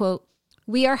wrote, quote,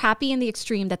 "We are happy in the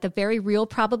extreme that the very real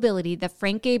probability that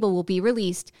Frank Gable will be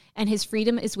released and his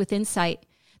freedom is within sight.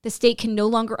 The state can no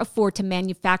longer afford to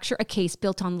manufacture a case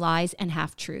built on lies and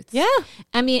half-truths." Yeah.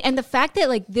 I mean, and the fact that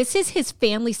like this is his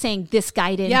family saying this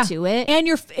guy didn't do it.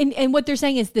 And what they're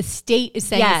saying is the state is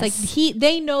saying it's like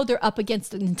they know they're up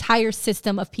against an entire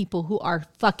system of people who are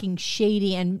fucking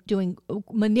shady and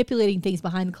manipulating things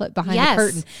behind the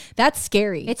curtain. That's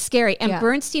scary. It's scary. And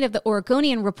Bernstein of the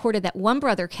Oregonian reported that one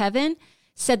brother, Kevin,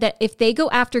 said that if they go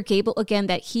after Gable again,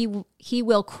 that he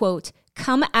will, quote,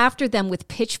 "come after them with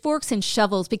pitchforks and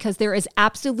shovels because there is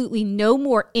absolutely no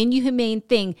more inhumane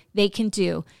thing they can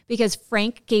do because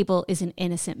Frank Gable is an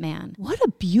innocent man." What a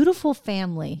beautiful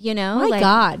family. You know? My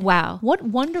God. Wow. What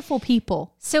wonderful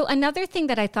people. So another thing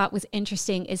that I thought was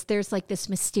interesting is there's like this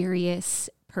mysterious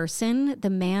person, the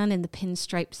man in the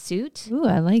pinstripe suit. Ooh,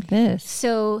 I like this.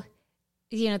 So,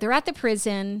 they're at the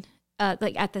prison,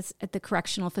 like at the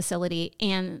correctional facility,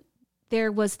 and there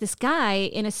was this guy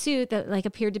in a suit that like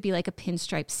appeared to be like a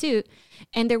pinstripe suit.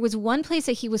 And there was one place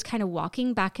that he was kind of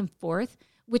walking back and forth,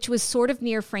 which was sort of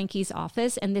near Francke's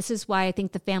office. And this is why I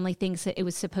think the family thinks that it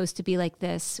was supposed to be like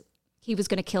this. He was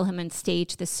going to kill him and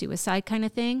stage the suicide kind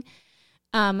of thing.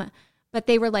 But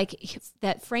they were like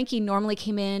that Francke normally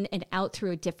came in and out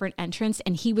through a different entrance,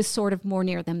 and he was sort of more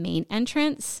near the main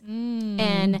entrance.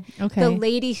 And the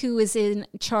lady who was in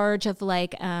charge of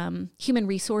like human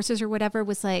resources or whatever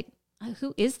was like,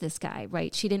 who is this guy,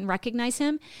 right? She didn't recognize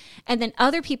him. And then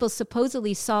other people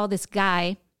supposedly saw this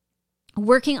guy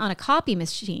working on a copy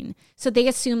machine. So they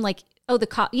assumed like,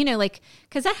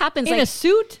 because that happens. In a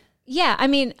suit? Yeah. I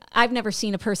mean, I've never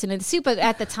seen a person in a suit, but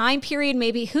at the time period,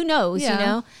 maybe, who knows,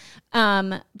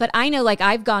 But I know like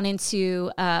I've gone into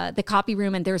the copy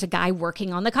room and there's a guy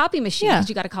working on the copy machine because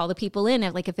you got to call the people in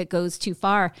if it goes too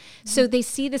far. So they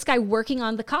see this guy working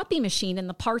on the copy machine and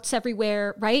the parts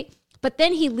everywhere, right? But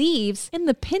then he leaves. In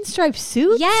the pinstripe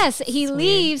suit? Yes, he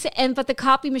leaves, but the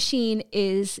copy machine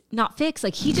is not fixed.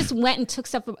 Like, he just went and took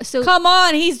stuff. So come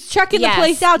on, he's checking the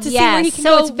place out to see where he can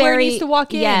go, where he needs to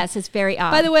walk in. Yes, it's very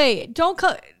odd. By the way, don't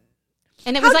come.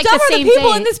 And it was like the same thing. How dumb are the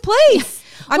people thing. in this place?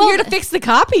 I'm here to fix the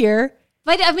copier.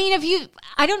 But I mean,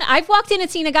 I've walked in and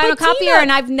seen a guy on a copier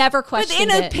and I've never questioned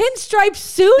it. But in a pinstripe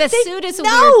suit? The suit is a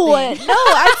weird thing. No,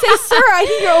 I'd say, sir, I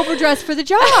think you're overdressed for the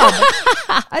job.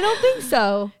 I don't think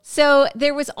so. So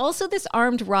there was also this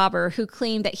armed robber who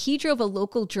claimed that he drove a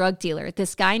local drug dealer,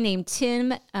 this guy named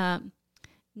Tim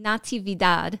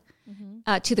Natividad,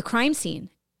 to the crime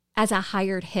scene as a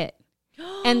hired hit.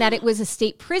 And that it was a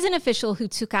state prison official who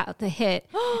took out the hit.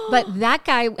 But that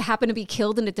guy happened to be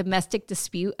killed in a domestic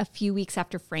dispute a few weeks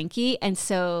after Francke. And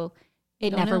so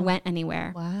it never went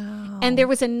anywhere. Wow. And there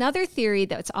was another theory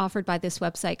that was offered by this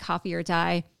website, Coffee or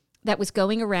Die, that was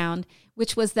going around,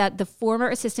 which was that the former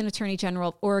Assistant Attorney General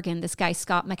of Oregon, this guy,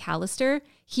 Scott McAllister,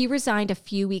 he resigned a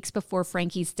few weeks before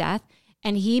Francke's death.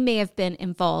 And he may have been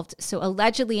involved. So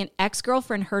allegedly an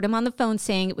ex-girlfriend heard him on the phone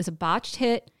saying it was a botched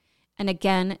hit. And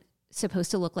again,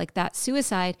 supposed to look like that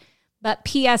suicide, but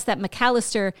P.S. that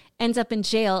McAllister ends up in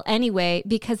jail anyway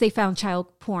because they found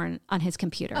child porn on his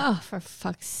computer. Oh, for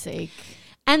fuck's sake.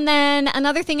 And then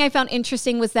another thing I found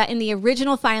interesting was that in the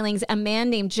original filings, a man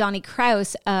named Johnny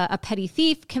Kraus, a petty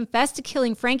thief, confessed to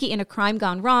killing Francke in a crime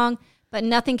gone wrong, but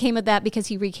nothing came of that because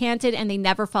he recanted and they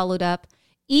never followed up,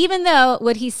 even though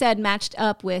what he said matched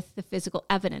up with the physical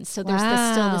evidence. So there's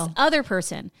still this other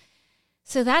person.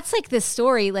 So that's like this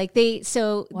story. Like they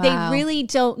really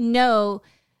don't know.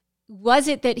 Was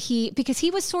it that because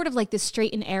he was sort of like this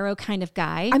straight and arrow kind of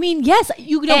guy. I mean, yes,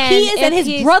 he is, and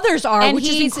his brothers are, which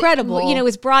is incredible. You know,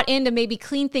 was brought in to maybe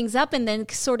clean things up and then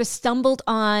sort of stumbled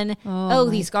on,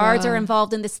 these guards are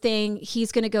involved in this thing.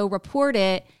 He's going to go report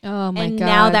it. Oh my God. And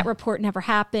now that report never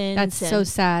happened. That's so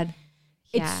sad.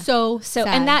 Yeah. It's so sad.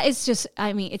 And that is just,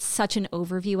 I mean, it's such an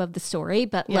overview of the story,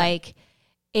 but like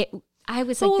I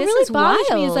was like, this really is wild.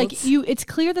 Me is like it's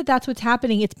clear that that's what's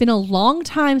happening. It's been a long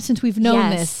time since we've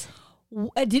known this.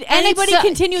 Did anybody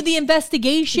continue the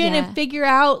investigation and figure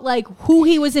out like who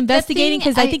he was investigating?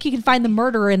 Because I think you can find the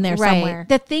murderer in there somewhere.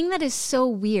 The thing that is so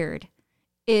weird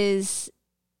is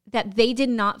that they did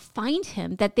not find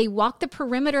him, that they walked the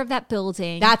perimeter of that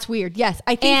building. That's weird. Yes.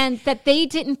 I think. And that they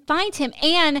didn't find him.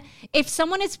 And if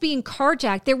someone is being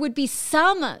carjacked, there would be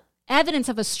some evidence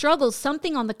of a struggle,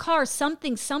 something on the car,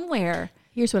 something somewhere.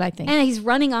 Here's what I think. And he's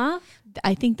running off?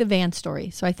 I think the van story.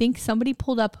 So I think somebody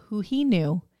pulled up who he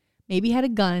knew. Maybe had a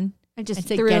gun and just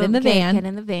said, get in the van. Get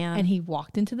in the van. And he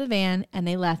walked into the van and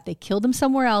they left. They killed him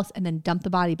somewhere else and then dumped the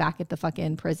body back at the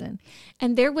fucking prison.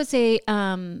 And there was a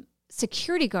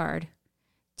security guard,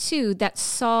 too, that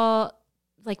saw,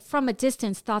 like from a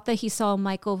distance, thought that he saw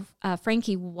Michael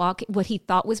Francke walk, what he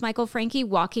thought was Michael Francke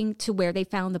walking to where they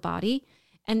found the body.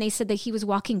 And they said that he was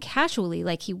walking casually,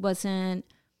 like he wasn't,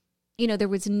 there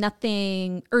was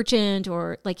nothing urgent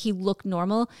or like he looked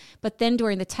normal. But then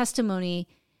during the testimony,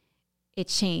 it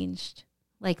changed.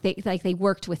 Like they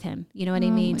worked with him, you know what I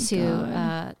mean?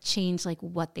 To change like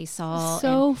what they saw.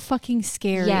 So fucking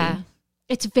scary. Yeah.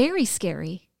 It's very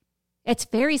scary. It's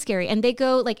very scary. And they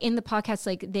go like in the podcast,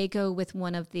 like they go with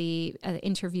one of the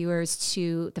interviewers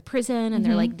to the prison and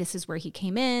they're like, this is where he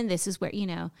came in. This is where,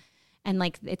 and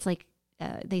like, it's like,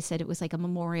 they said it was like a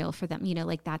memorial for them,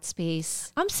 like that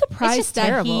space. I'm surprised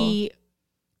that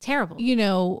terrible.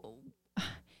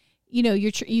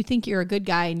 You think you're a good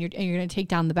guy and you're going to take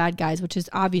down the bad guys, which is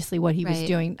obviously what he was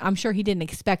doing. I'm sure he didn't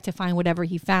expect to find whatever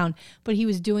he found, but he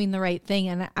was doing the right thing.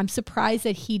 And I'm surprised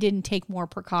that he didn't take more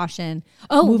precaution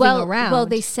moving around. Well,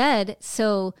 they said,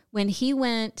 so when they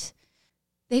went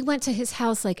to his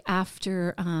house like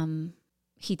after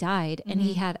he died and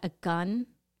he had a gun.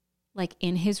 Like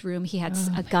in his room, he had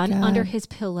a gun under his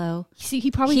pillow. See, he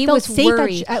probably felt safe at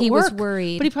work. He was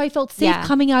worried. But he probably felt safe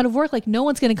coming out of work. Like no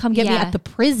one's going to come get me at the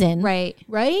prison. Right.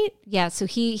 Right? Yeah. So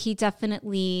he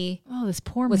definitely this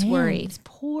poor was man. Worried. This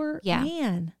poor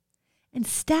man. And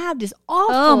stabbed is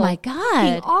awful. Oh my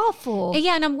God. Awful.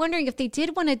 Yeah. And I'm wondering if they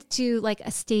did want to do like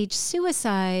a staged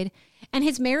suicide and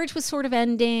his marriage was sort of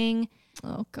ending.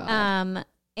 Oh God.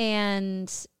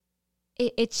 And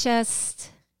it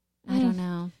just, I don't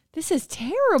know. This is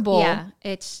terrible. Yeah,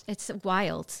 it's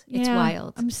wild. It's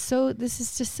wild. This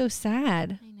is just so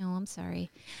sad. I know, I'm sorry.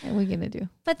 What are we going to do?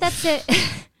 But that's it.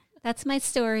 That's my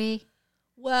story.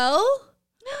 Well,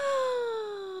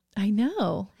 I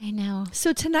know.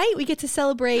 So tonight we get to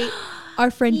celebrate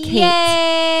our friend Kate.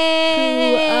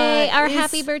 Yay! Our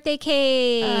happy birthday,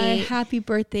 Kate. Happy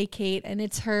birthday, Kate. And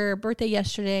it's her birthday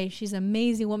yesterday. She's an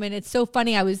amazing woman. It's so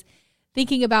funny. I was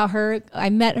thinking about her. I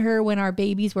met her when our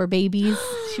babies were babies.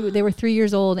 They were 3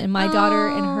 years old, and my daughter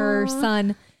and her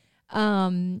son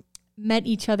met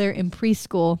each other in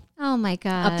preschool. Oh my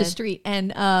God. Up the street.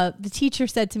 And the teacher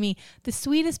said to me, the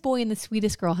sweetest boy and the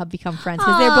sweetest girl have become friends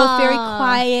because they're both very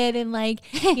quiet and like,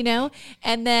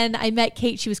 and then I met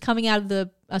Kate. She was coming out of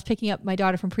I was picking up my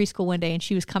daughter from preschool one day and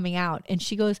she was coming out and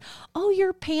she goes, "Oh,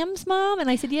 you're Pam's mom?" And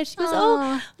I said, "Yes." She goes,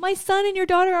 "Oh, my son and your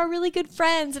daughter are really good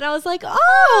friends." And I was like,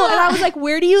 "Oh," and I was like,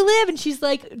 "Where do you live?" And she's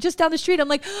like, "Just down the street." I'm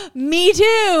like, "Me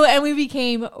too." And we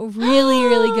became really,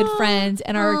 really good friends.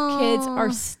 And our kids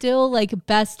are still like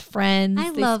best friends.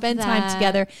 They spend time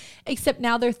together, except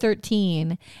now they're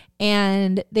 13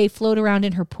 and they float around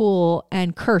in her pool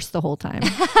and curse the whole time.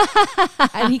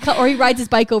 And he rides his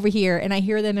bike over here and I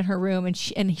hear them in her room and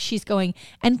she's going,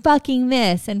 "And fucking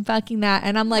this and fucking that."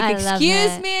 And I'm like,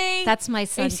 "Excuse me." That's my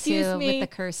son too with the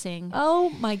cursing. Oh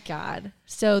my God.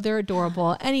 So they're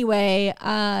adorable. Anyway,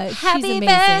 happy she's amazing.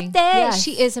 birthday. Yes.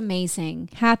 She is amazing.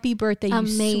 Happy birthday, you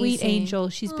sweet angel.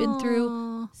 She's been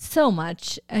through so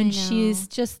much and she's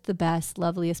just the best,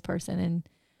 loveliest person and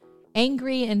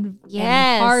angry and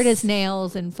hard as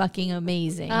nails and fucking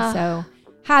amazing. So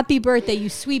Happy birthday, you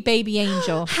sweet baby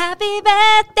angel. Happy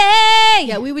birthday!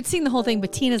 Yeah, we would sing the whole thing,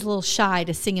 but Tina's a little shy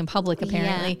to sing in public,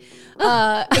 apparently.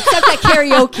 Except at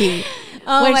karaoke.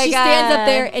 When she stands up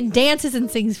there and dances and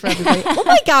sings for everybody. Oh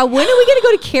my God, when are we going to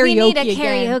go to karaoke We need a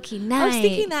again? karaoke night. I was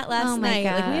thinking that last night.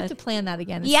 God. Like, we have to plan that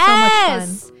again. It's yes!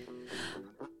 so much fun.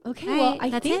 Okay, right, well,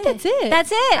 I think that's it.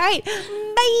 That's it. All right.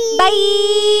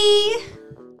 Bye.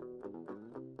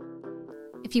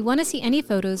 If you want to see any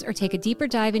photos or take a deeper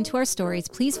dive into our stories,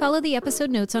 please follow the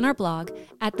episode notes on our blog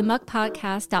at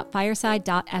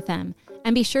themuckpodcast.fireside.fm.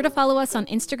 And be sure to follow us on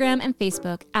Instagram and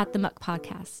Facebook at The Muck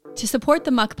Podcast. To support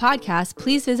The Muck Podcast,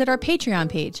 please visit our Patreon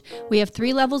page. We have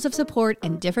 3 levels of support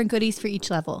and different goodies for each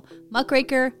level.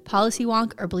 Muckraker, Policy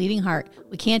Wonk, or Bleeding Heart.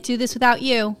 We can't do this without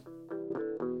you.